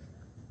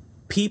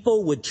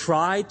people would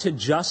try to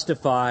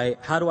justify,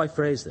 how do I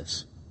phrase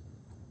this?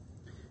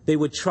 They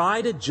would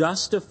try to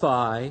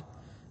justify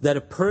that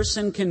a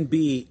person can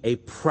be a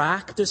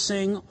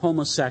practicing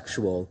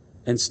homosexual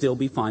and still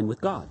be fine with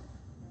God.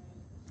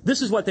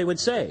 This is what they would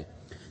say.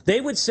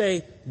 They would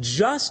say,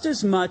 just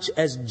as much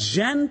as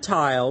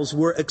Gentiles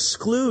were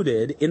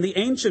excluded in the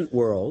ancient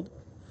world,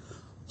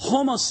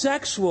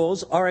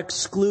 homosexuals are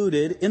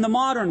excluded in the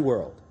modern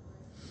world.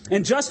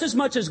 And just as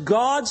much as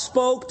God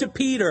spoke to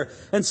Peter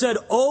and said,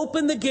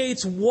 open the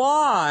gates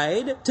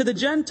wide to the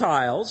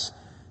Gentiles,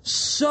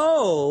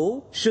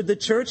 so should the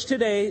church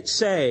today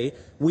say,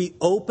 we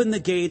open the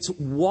gates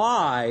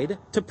wide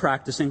to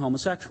practicing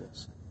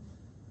homosexuals.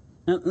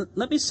 Now,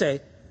 let me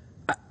say,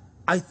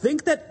 I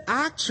think that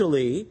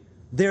actually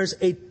there's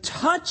a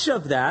touch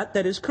of that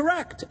is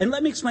correct. And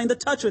let me explain the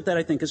touch of it that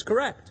I think is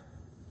correct.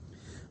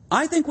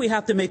 I think we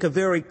have to make a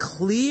very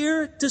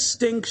clear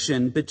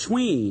distinction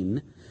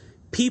between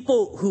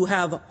people who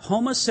have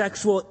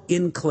homosexual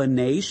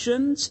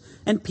inclinations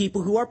and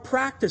people who are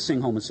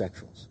practicing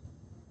homosexuals.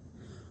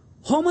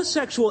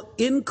 Homosexual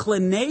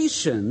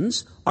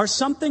inclinations are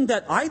something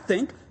that I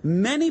think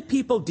many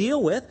people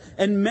deal with,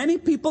 and many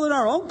people in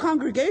our own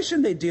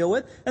congregation they deal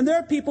with, and there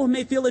are people who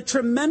may feel a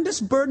tremendous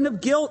burden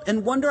of guilt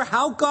and wonder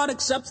how God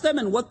accepts them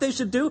and what they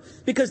should do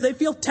because they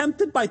feel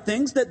tempted by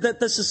things that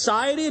the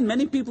society and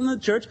many people in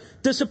the church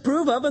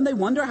disapprove of, and they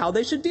wonder how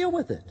they should deal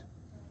with it.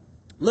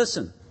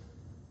 Listen,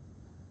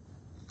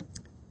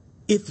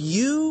 if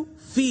you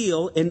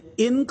feel an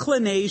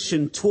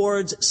inclination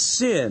towards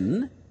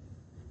sin,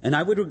 and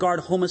I would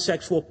regard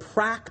homosexual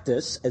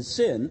practice as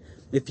sin,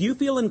 if you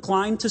feel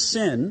inclined to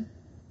sin,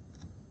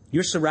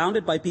 you're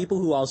surrounded by people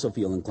who also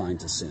feel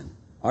inclined to sin.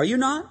 Are you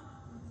not?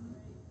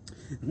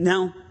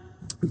 Now,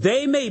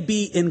 they may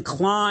be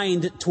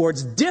inclined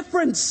towards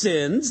different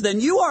sins than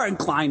you are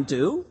inclined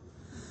to,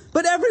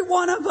 but every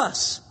one of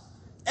us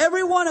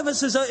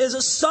is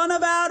a son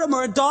of Adam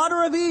or a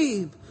daughter of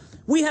Eve.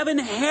 We have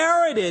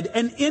inherited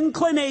an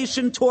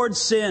inclination towards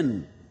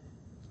sin.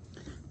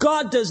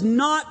 God does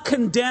not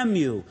condemn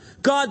you.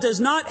 God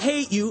does not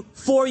hate you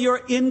for your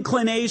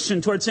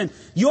inclination towards sin.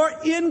 Your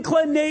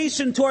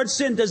inclination towards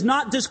sin does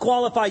not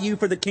disqualify you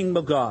for the kingdom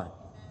of God.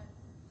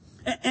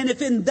 And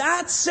if in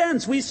that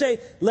sense we say,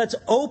 let's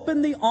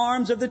open the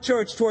arms of the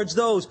church towards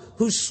those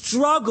who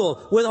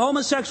struggle with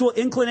homosexual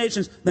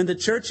inclinations, then the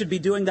church should be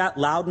doing that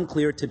loud and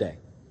clear today.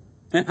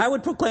 And I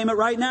would proclaim it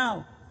right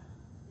now.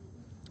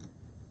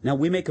 Now,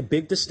 we make a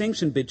big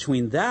distinction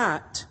between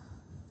that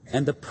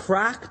and the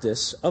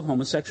practice of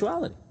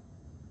homosexuality.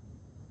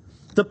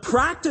 The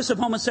practice of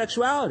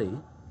homosexuality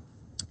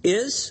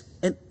is,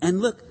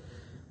 and look,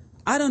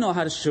 I don't know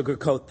how to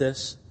sugarcoat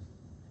this,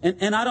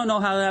 and I don't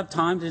know how to have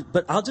time,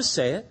 but I'll just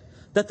say it,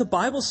 that the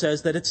Bible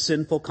says that it's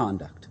sinful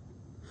conduct.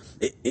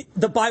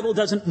 The Bible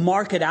doesn't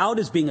mark it out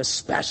as being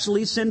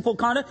especially sinful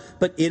conduct,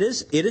 but it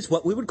is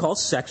what we would call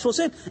sexual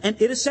sin. And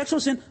it is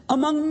sexual sin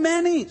among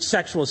many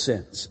sexual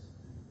sins.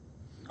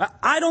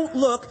 I don't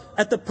look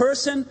at the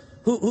person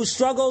who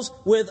struggles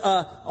with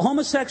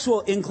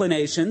homosexual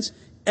inclinations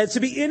as to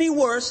be any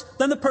worse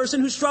than the person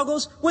who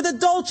struggles with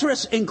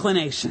adulterous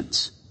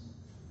inclinations.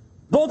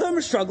 Both of them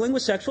are struggling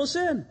with sexual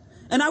sin.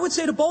 And I would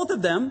say to both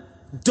of them,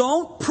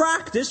 don't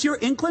practice your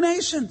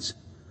inclinations.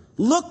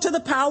 Look to the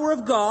power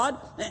of God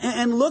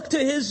and look to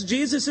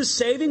Jesus'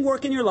 saving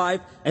work in your life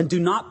and do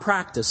not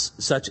practice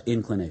such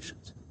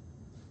inclinations.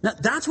 Now,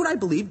 that's what I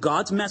believe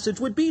God's message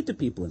would be to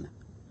people in that.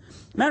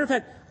 Matter of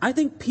fact, I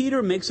think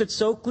Peter makes it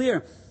so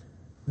clear.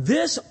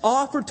 This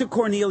offer to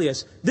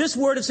Cornelius, this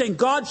word is saying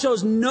God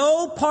shows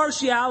no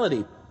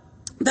partiality.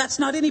 That's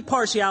not any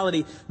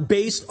partiality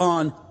based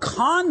on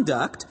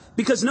conduct,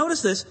 because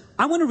notice this.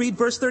 I want to read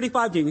verse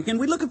 35 to you. Can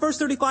we look at verse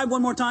 35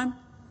 one more time?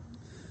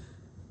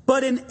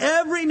 But in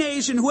every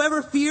nation,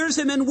 whoever fears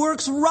him and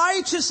works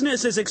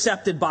righteousness is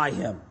accepted by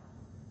him.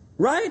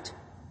 Right?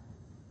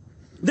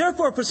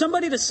 Therefore, for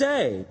somebody to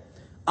say,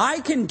 I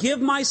can give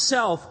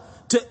myself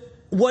to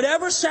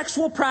whatever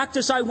sexual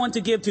practice I want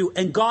to give to,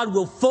 and God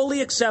will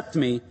fully accept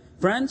me,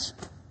 friends,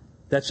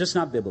 that's just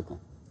not biblical.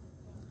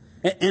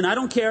 And I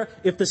don't care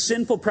if the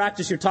sinful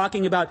practice you're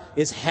talking about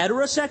is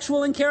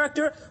heterosexual in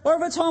character or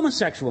if it's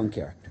homosexual in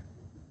character.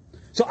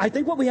 So I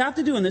think what we have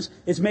to do in this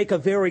is make a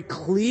very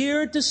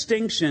clear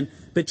distinction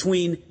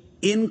between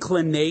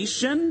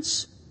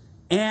inclinations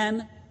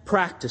and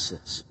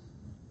practices.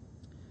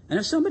 And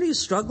if somebody is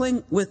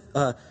struggling with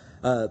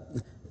the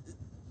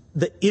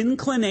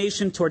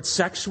inclination towards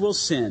sexual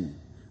sin,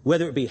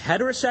 whether it be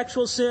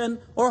heterosexual sin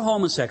or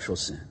homosexual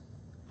sin,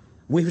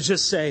 we would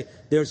just say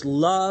there's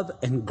love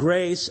and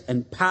grace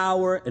and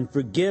power and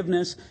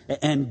forgiveness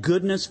and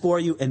goodness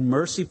for you and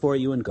mercy for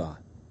you in God.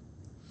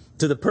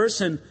 To the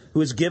person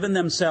who has given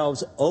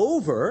themselves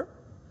over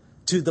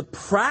to the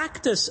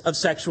practice of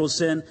sexual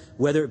sin,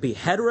 whether it be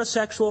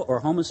heterosexual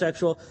or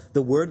homosexual,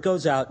 the word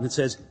goes out and it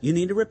says, you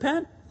need to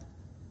repent.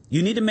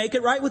 You need to make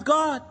it right with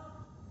God.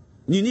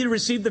 You need to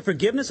receive the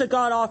forgiveness that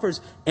God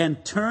offers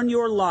and turn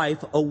your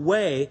life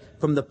away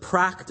from the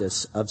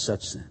practice of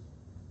such sin.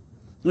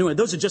 Anyway,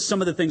 those are just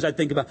some of the things I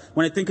think about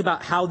when I think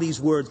about how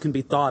these words can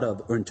be thought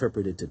of or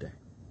interpreted today.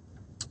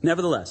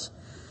 Nevertheless,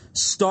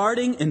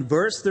 starting in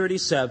verse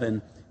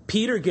 37,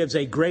 Peter gives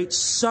a great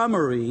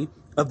summary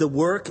of the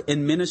work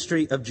and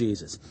ministry of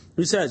Jesus.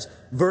 He says,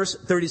 verse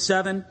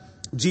 37,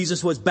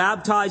 Jesus was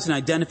baptized in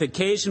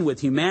identification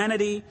with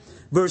humanity.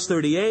 Verse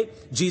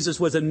 38, Jesus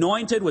was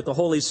anointed with the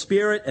Holy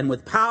Spirit and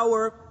with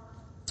power.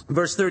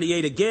 Verse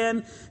 38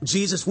 again,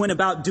 Jesus went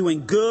about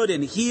doing good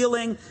and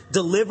healing,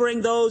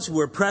 delivering those who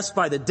were oppressed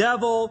by the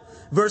devil.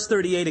 Verse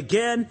 38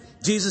 again,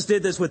 Jesus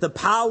did this with the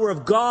power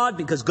of God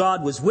because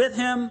God was with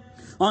him.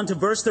 On to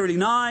verse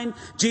 39,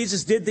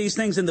 Jesus did these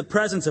things in the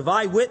presence of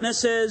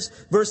eyewitnesses.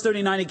 Verse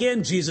 39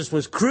 again, Jesus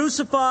was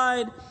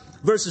crucified.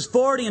 Verses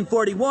 40 and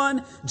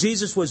 41,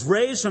 Jesus was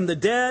raised from the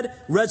dead,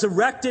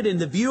 resurrected in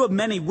the view of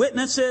many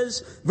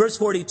witnesses. Verse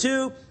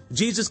 42,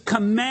 Jesus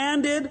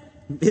commanded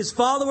his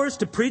followers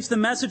to preach the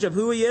message of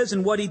who he is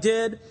and what he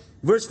did.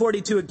 Verse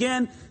 42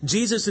 again,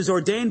 Jesus is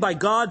ordained by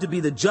God to be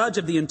the judge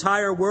of the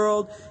entire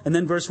world. And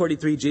then verse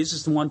 43, Jesus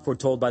is the one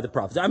foretold by the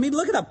prophets. I mean,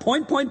 look at that.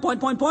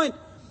 Point.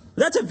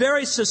 That's a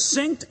very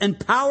succinct and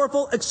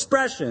powerful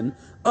expression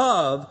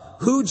of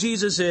who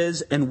Jesus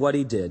is and what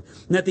he did.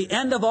 And at the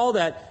end of all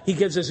that, he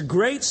gives this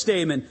great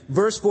statement,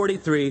 verse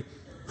 43,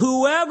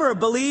 whoever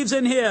believes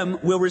in him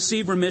will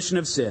receive remission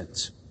of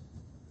sins.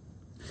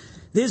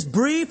 His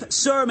brief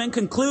sermon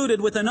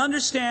concluded with an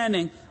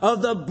understanding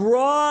of the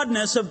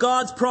broadness of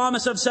God's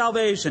promise of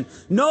salvation.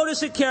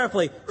 Notice it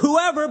carefully.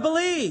 Whoever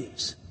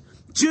believes,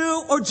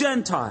 Jew or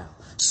Gentile,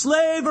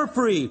 slave or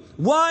free,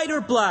 white or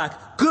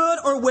black, good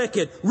or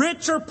wicked,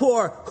 rich or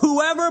poor,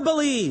 whoever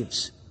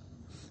believes.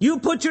 You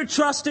put your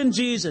trust in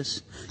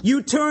Jesus.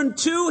 You turn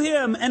to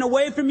him and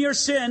away from your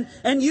sin,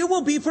 and you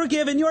will be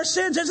forgiven your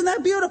sins. Isn't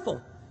that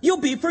beautiful? You'll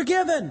be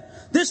forgiven.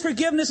 This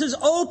forgiveness is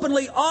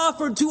openly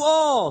offered to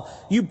all.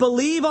 You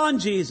believe on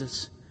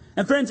Jesus.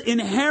 And friends,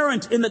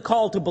 inherent in the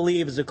call to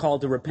believe is a call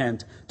to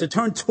repent, to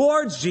turn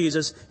towards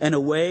Jesus and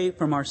away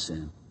from our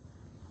sin.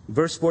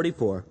 Verse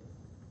 44.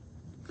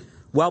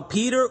 While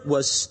Peter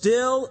was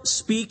still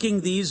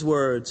speaking these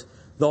words,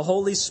 the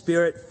Holy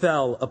Spirit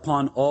fell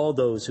upon all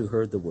those who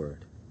heard the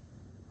word.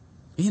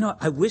 You know,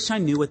 I wish I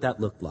knew what that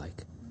looked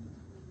like.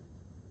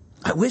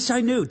 I wish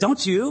I knew.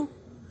 Don't you?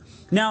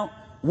 Now,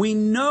 we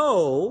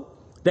know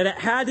that it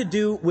had to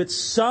do with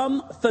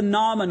some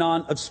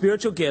phenomenon of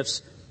spiritual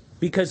gifts,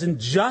 because in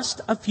just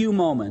a few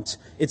moments,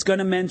 it's going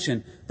to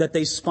mention that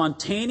they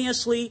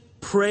spontaneously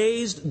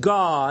praised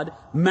God,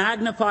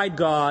 magnified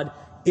God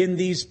in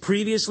these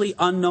previously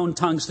unknown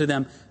tongues to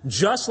them,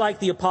 just like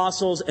the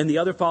apostles and the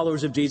other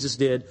followers of Jesus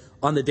did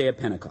on the day of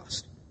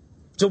Pentecost.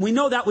 So we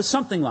know that was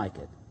something like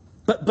it.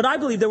 But I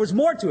believe there was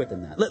more to it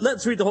than that.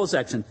 Let's read the whole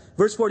section.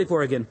 Verse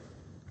 44 again.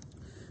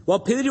 While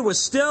Peter was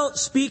still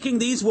speaking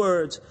these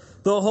words,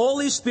 the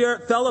Holy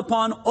Spirit fell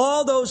upon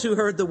all those who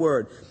heard the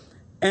word.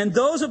 And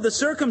those of the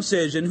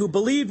circumcision who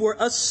believed were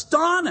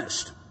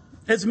astonished,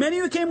 as many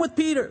who came with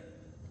Peter,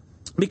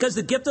 because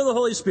the gift of the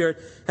Holy Spirit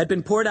had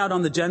been poured out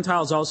on the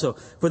Gentiles also.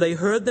 For they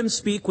heard them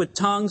speak with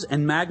tongues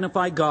and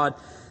magnify God.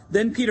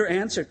 Then Peter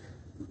answered,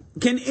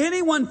 can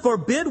anyone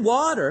forbid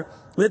water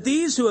that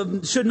these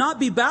should not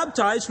be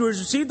baptized who have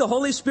received the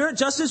Holy Spirit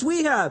just as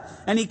we have?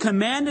 And he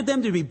commanded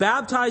them to be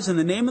baptized in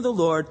the name of the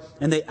Lord,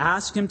 and they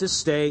asked him to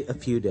stay a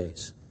few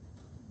days.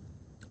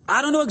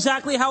 I don't know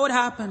exactly how it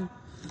happened,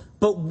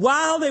 but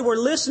while they were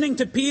listening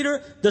to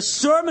Peter, the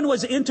sermon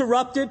was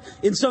interrupted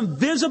in some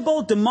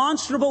visible,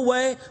 demonstrable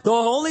way. The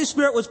Holy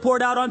Spirit was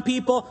poured out on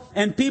people,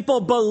 and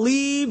people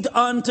believed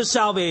unto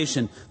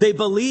salvation. They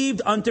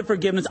believed unto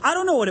forgiveness. I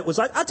don't know what it was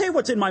like. I'll tell you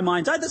what's in my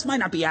mind. This might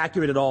not be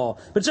accurate at all,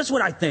 but it's just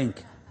what I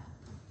think.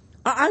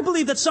 I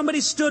believe that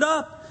somebody stood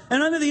up,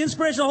 and under the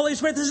inspiration of the Holy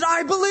Spirit, they said,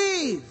 I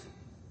believe.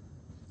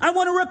 I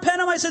want to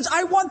repent of my sins.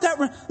 I want that.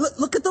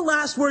 Look at the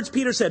last words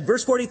Peter said.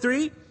 Verse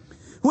 43.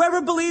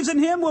 Whoever believes in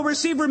him will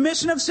receive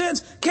remission of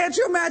sins. Can't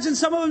you imagine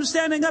some of them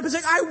standing up and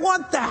saying, I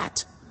want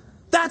that.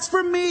 That's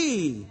for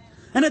me.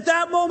 And at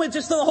that moment,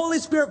 just the Holy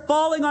Spirit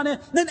falling on it,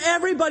 then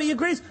everybody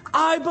agrees,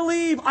 I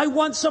believe, I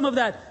want some of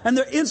that. And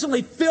they're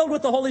instantly filled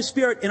with the Holy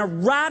Spirit in a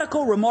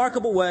radical,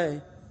 remarkable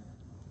way.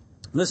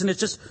 Listen,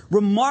 it's just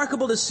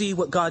remarkable to see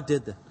what God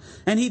did there.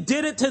 And he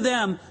did it to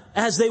them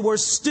as they were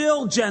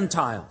still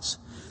Gentiles.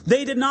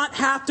 They did not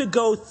have to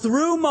go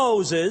through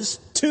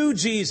Moses to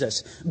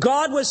Jesus.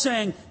 God was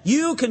saying,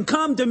 you can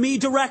come to me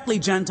directly,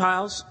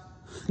 Gentiles.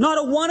 Not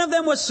a one of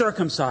them was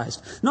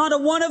circumcised. Not a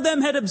one of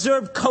them had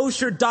observed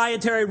kosher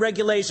dietary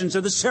regulations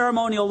or the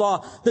ceremonial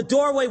law. The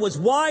doorway was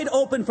wide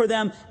open for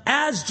them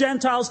as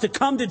Gentiles to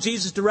come to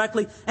Jesus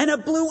directly, and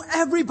it blew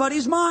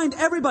everybody's mind.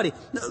 Everybody.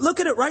 Look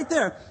at it right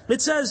there.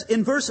 It says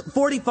in verse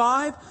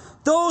 45,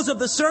 those of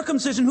the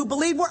circumcision who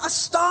believed were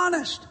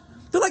astonished.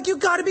 They're like, you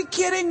got to be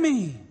kidding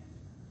me.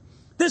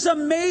 This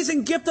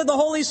amazing gift of the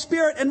Holy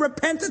Spirit and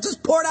repentance is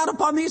poured out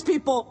upon these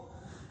people.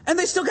 And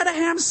they still got a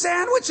ham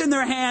sandwich in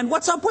their hand.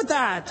 What's up with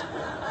that?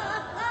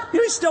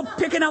 He's still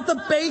picking out the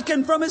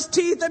bacon from his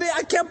teeth.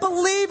 I can't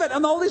believe it.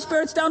 And the Holy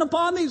Spirit's down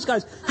upon these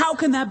guys. How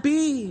can that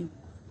be?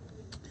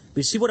 But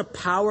you see what a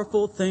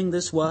powerful thing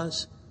this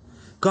was?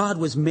 God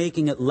was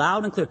making it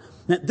loud and clear.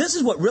 Now, this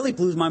is what really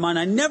blew my mind.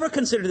 I never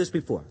considered this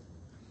before.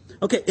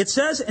 Okay, it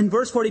says in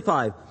verse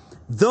 45,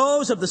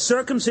 those of the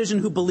circumcision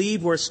who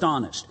believed were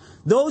astonished.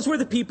 Those were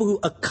the people who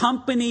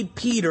accompanied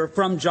Peter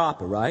from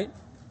Joppa, right?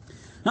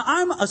 Now,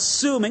 I'm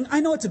assuming,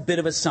 I know it's a bit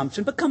of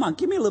assumption, but come on,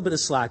 give me a little bit of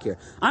slack here.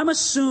 I'm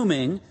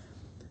assuming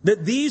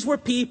that these were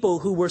people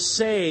who were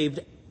saved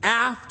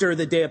after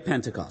the day of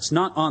Pentecost,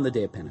 not on the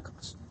day of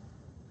Pentecost.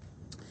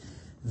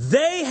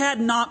 They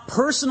had not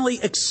personally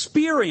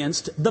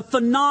experienced the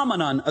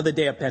phenomenon of the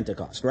day of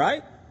Pentecost,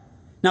 right?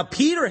 Now,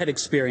 Peter had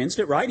experienced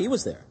it, right? He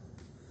was there.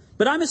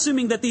 But I'm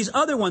assuming that these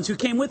other ones who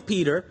came with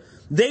Peter,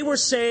 they were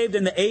saved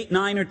in the 8,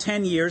 9, or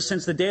 10 years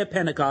since the day of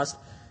Pentecost.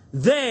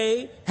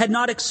 They had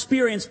not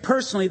experienced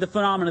personally the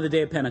phenomenon of the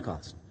day of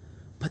Pentecost.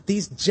 But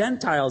these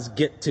Gentiles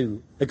get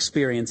to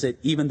experience it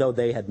even though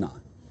they had not.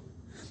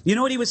 You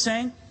know what he was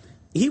saying?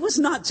 He was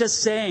not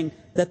just saying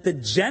that the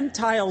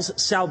Gentiles'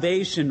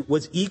 salvation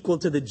was equal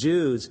to the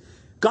Jews.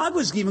 God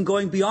was even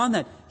going beyond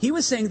that. He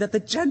was saying that the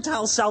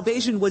Gentiles'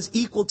 salvation was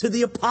equal to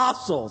the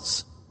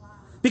apostles.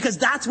 Because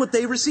that's what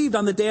they received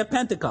on the day of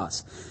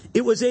Pentecost.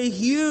 It was a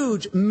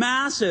huge,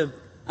 massive,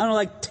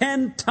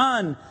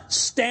 10-ton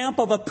stamp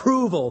of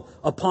approval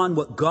upon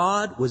what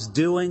God was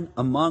doing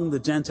among the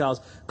Gentiles.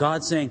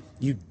 God saying,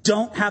 you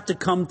don't have to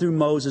come through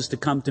Moses to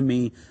come to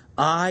me.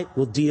 I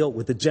will deal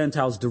with the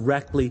Gentiles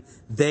directly.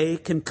 They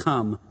can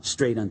come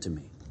straight unto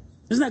me.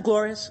 Isn't that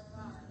glorious?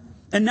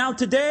 And now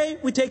today,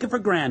 we take it for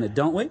granted,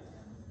 don't we?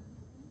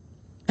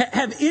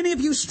 Have any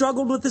of you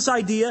struggled with this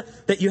idea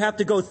that you have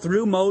to go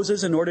through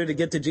Moses in order to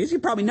get to Jesus? You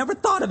probably never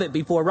thought of it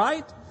before,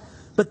 right?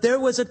 But there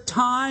was a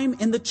time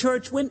in the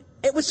church when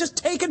it was just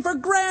taken for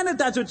granted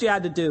that's what you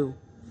had to do.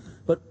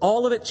 But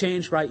all of it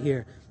changed right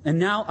here. And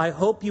now I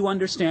hope you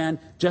understand,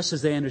 just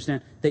as they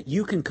understand, that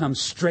you can come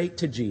straight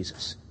to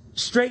Jesus.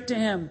 Straight to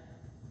him.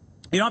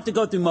 You don't have to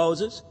go through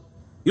Moses.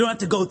 You don't have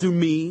to go through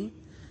me.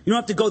 You don't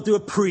have to go through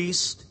a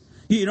priest.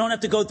 You don't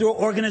have to go through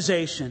an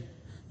organization.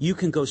 You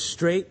can go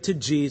straight to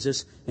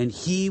Jesus, and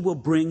he will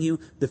bring you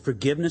the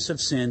forgiveness of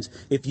sins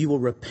if you will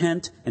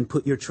repent and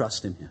put your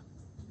trust in him.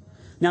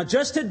 Now,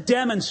 just to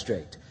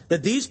demonstrate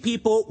that these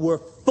people were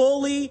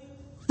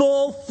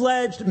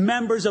full-fledged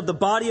members of the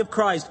body of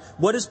Christ,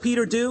 what does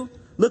Peter do?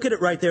 Look at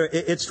it right there.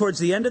 It's towards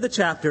the end of the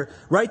chapter.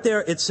 Right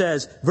there it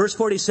says, verse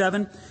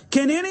 47,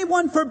 "Can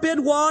anyone forbid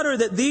water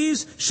that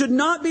these should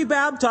not be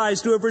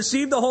baptized who have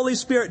received the Holy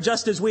Spirit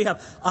just as we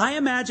have?" I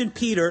imagine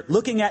Peter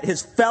looking at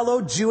his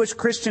fellow Jewish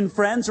Christian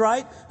friends,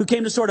 right, who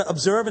came to sort of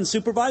observe and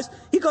supervise.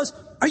 He goes,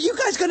 "Are you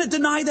guys going to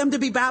deny them to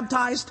be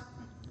baptized?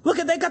 Look,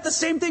 they got the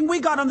same thing we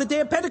got on the day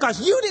of Pentecost.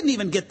 You didn't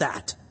even get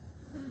that.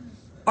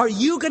 Are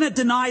you going to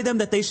deny them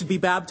that they should be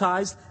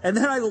baptized?" And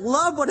then I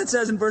love what it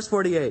says in verse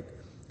 48.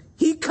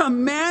 He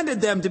commanded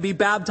them to be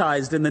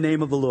baptized in the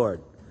name of the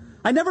Lord.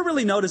 I never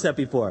really noticed that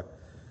before.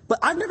 But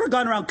I've never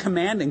gone around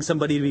commanding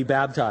somebody to be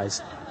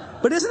baptized.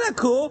 But isn't that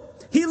cool?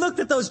 He looked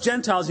at those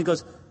Gentiles and he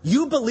goes,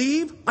 "You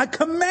believe? I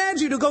command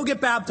you to go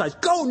get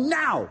baptized. Go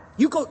now.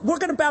 You go. We're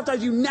going to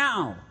baptize you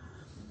now."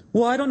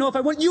 "Well, I don't know if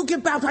I want you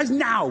get baptized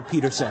now,"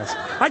 Peter says.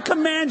 "I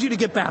command you to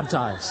get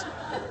baptized."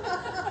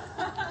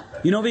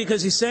 You know,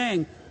 because he's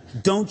saying,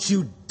 don't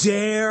you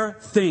dare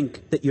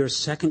think that you're a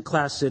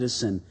second-class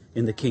citizen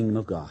in the kingdom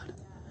of God.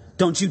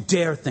 Don't you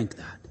dare think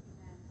that.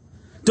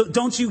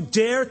 Don't you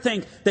dare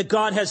think that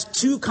God has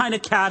two kind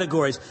of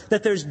categories,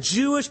 that there's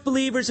Jewish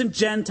believers and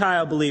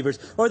Gentile believers,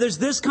 or there's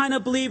this kind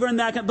of believer and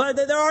that kind. But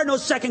there are no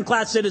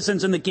second-class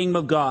citizens in the kingdom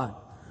of God.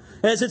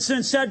 As it's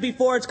been said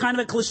before, it's kind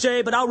of a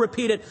cliche, but I'll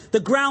repeat it. The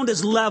ground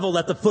is level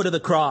at the foot of the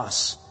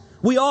cross.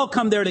 We all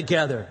come there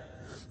together.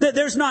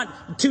 There's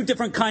not two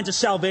different kinds of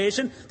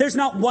salvation. There's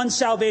not one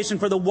salvation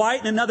for the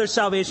white and another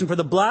salvation for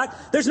the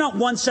black. There's not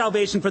one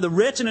salvation for the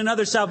rich and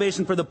another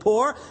salvation for the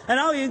poor. And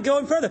I'll even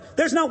go further.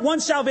 There's not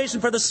one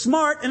salvation for the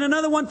smart and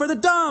another one for the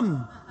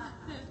dumb.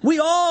 We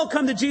all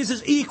come to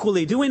Jesus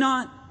equally, do we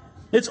not?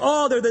 It's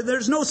all there.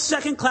 There's no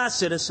second-class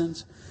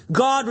citizens.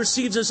 God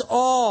receives us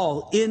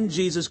all in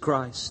Jesus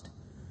Christ.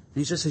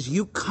 And he just says,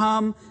 "You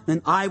come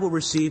and I will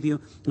receive you."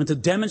 And to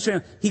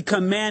demonstrate, he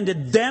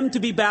commanded them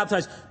to be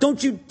baptized.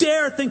 Don't you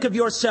dare think of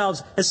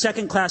yourselves as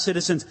second-class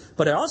citizens.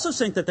 But I also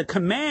think that the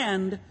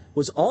command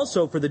was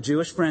also for the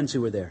Jewish friends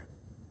who were there.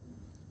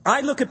 I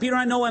look at Peter,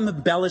 I know I'm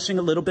embellishing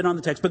a little bit on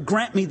the text, but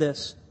grant me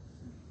this.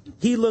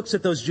 He looks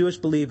at those Jewish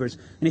believers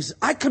and he says,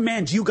 "I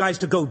command you guys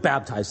to go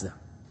baptize them.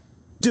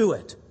 Do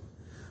it.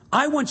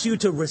 I want you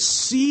to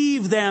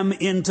receive them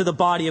into the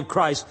body of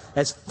Christ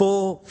as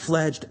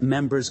full-fledged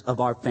members of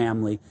our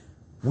family.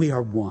 We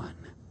are one."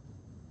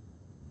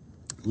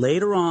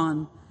 Later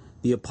on,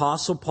 the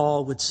Apostle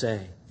Paul would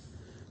say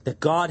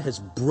that God has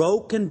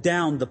broken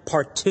down the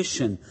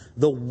partition,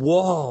 the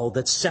wall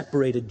that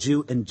separated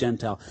Jew and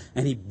Gentile,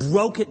 and he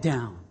broke it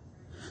down.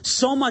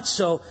 So much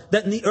so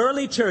that in the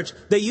early church,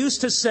 they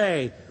used to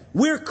say,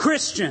 "We're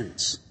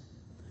Christians.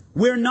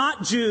 We're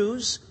not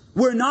Jews.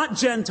 We're not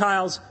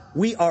Gentiles.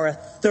 We are a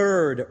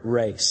third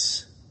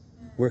race.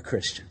 We're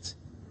Christians."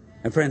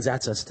 And friends,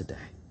 that's us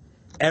today.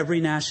 Every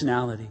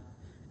nationality,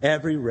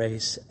 every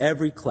race,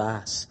 every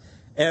class,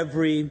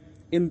 every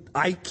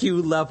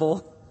IQ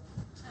level,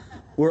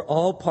 we're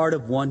all part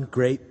of one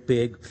great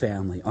big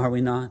family, are we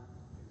not?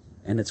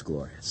 And it's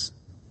glorious.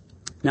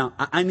 Now,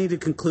 I need to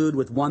conclude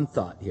with one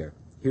thought here.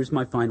 Here's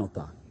my final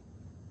thought.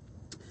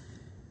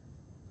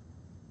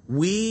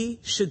 We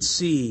should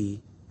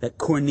see that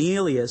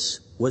Cornelius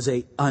was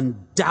a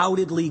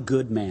undoubtedly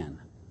good man.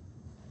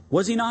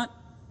 Was he not?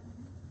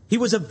 He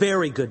was a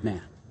very good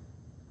man.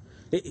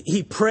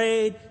 He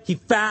prayed, he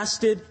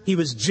fasted, he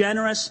was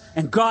generous,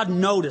 and God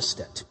noticed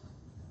it.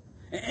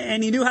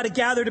 And he knew how to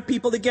gather the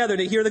people together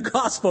to hear the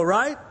gospel,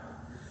 right?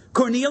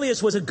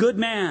 Cornelius was a good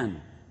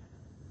man,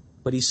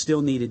 but he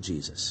still needed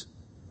Jesus,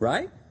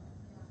 right?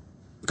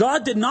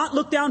 God did not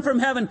look down from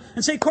heaven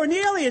and say,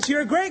 "Cornelius,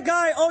 you're a great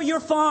guy. Oh, you're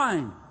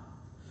fine."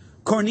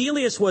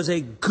 Cornelius was a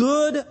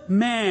good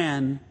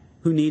man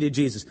who needed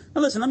Jesus.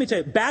 Now listen, let me tell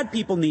you, bad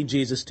people need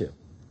Jesus too.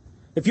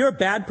 If you're a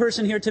bad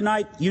person here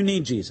tonight, you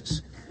need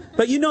Jesus.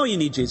 But you know you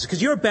need Jesus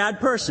because you're a bad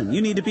person.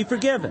 You need to be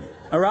forgiven.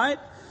 All right?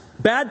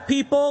 Bad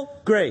people,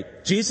 great.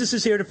 Jesus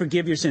is here to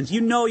forgive your sins. You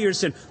know you're a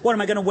sinner. What,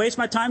 am I going to waste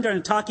my time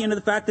trying to talk you into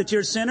the fact that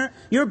you're a sinner?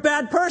 You're a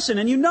bad person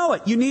and you know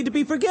it. You need to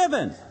be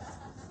forgiven.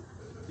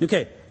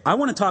 Okay, I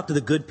want to talk to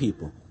the good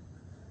people.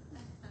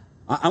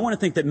 I want to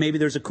think that maybe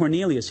there's a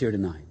Cornelius here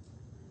tonight.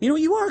 You know,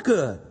 you are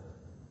good.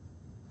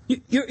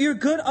 You're a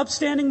good,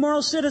 upstanding,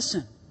 moral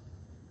citizen.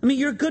 I mean,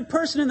 you're a good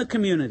person in the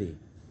community.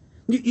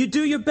 You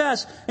do your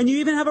best, and you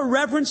even have a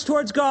reverence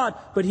towards God.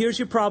 But here's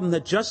your problem,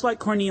 that just like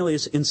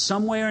Cornelius, in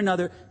some way or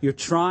another, you're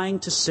trying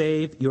to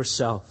save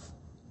yourself.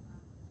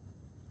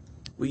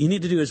 What you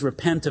need to do is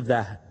repent of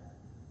that.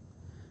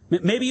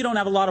 Maybe you don't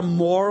have a lot of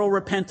moral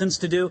repentance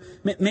to do.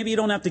 Maybe you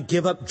don't have to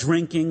give up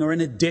drinking or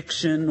an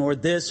addiction or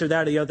this or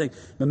that or the other thing.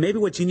 But maybe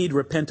what you need to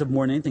repent of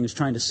more than anything is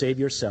trying to save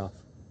yourself.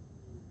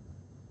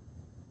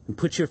 And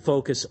put your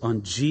focus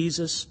on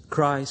Jesus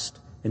Christ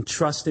and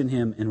trust in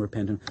Him and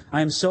repent Him.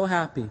 I am so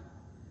happy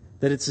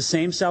that it's the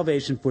same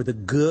salvation for the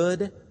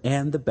good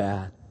and the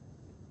bad.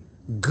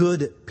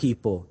 Good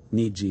people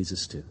need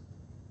Jesus too.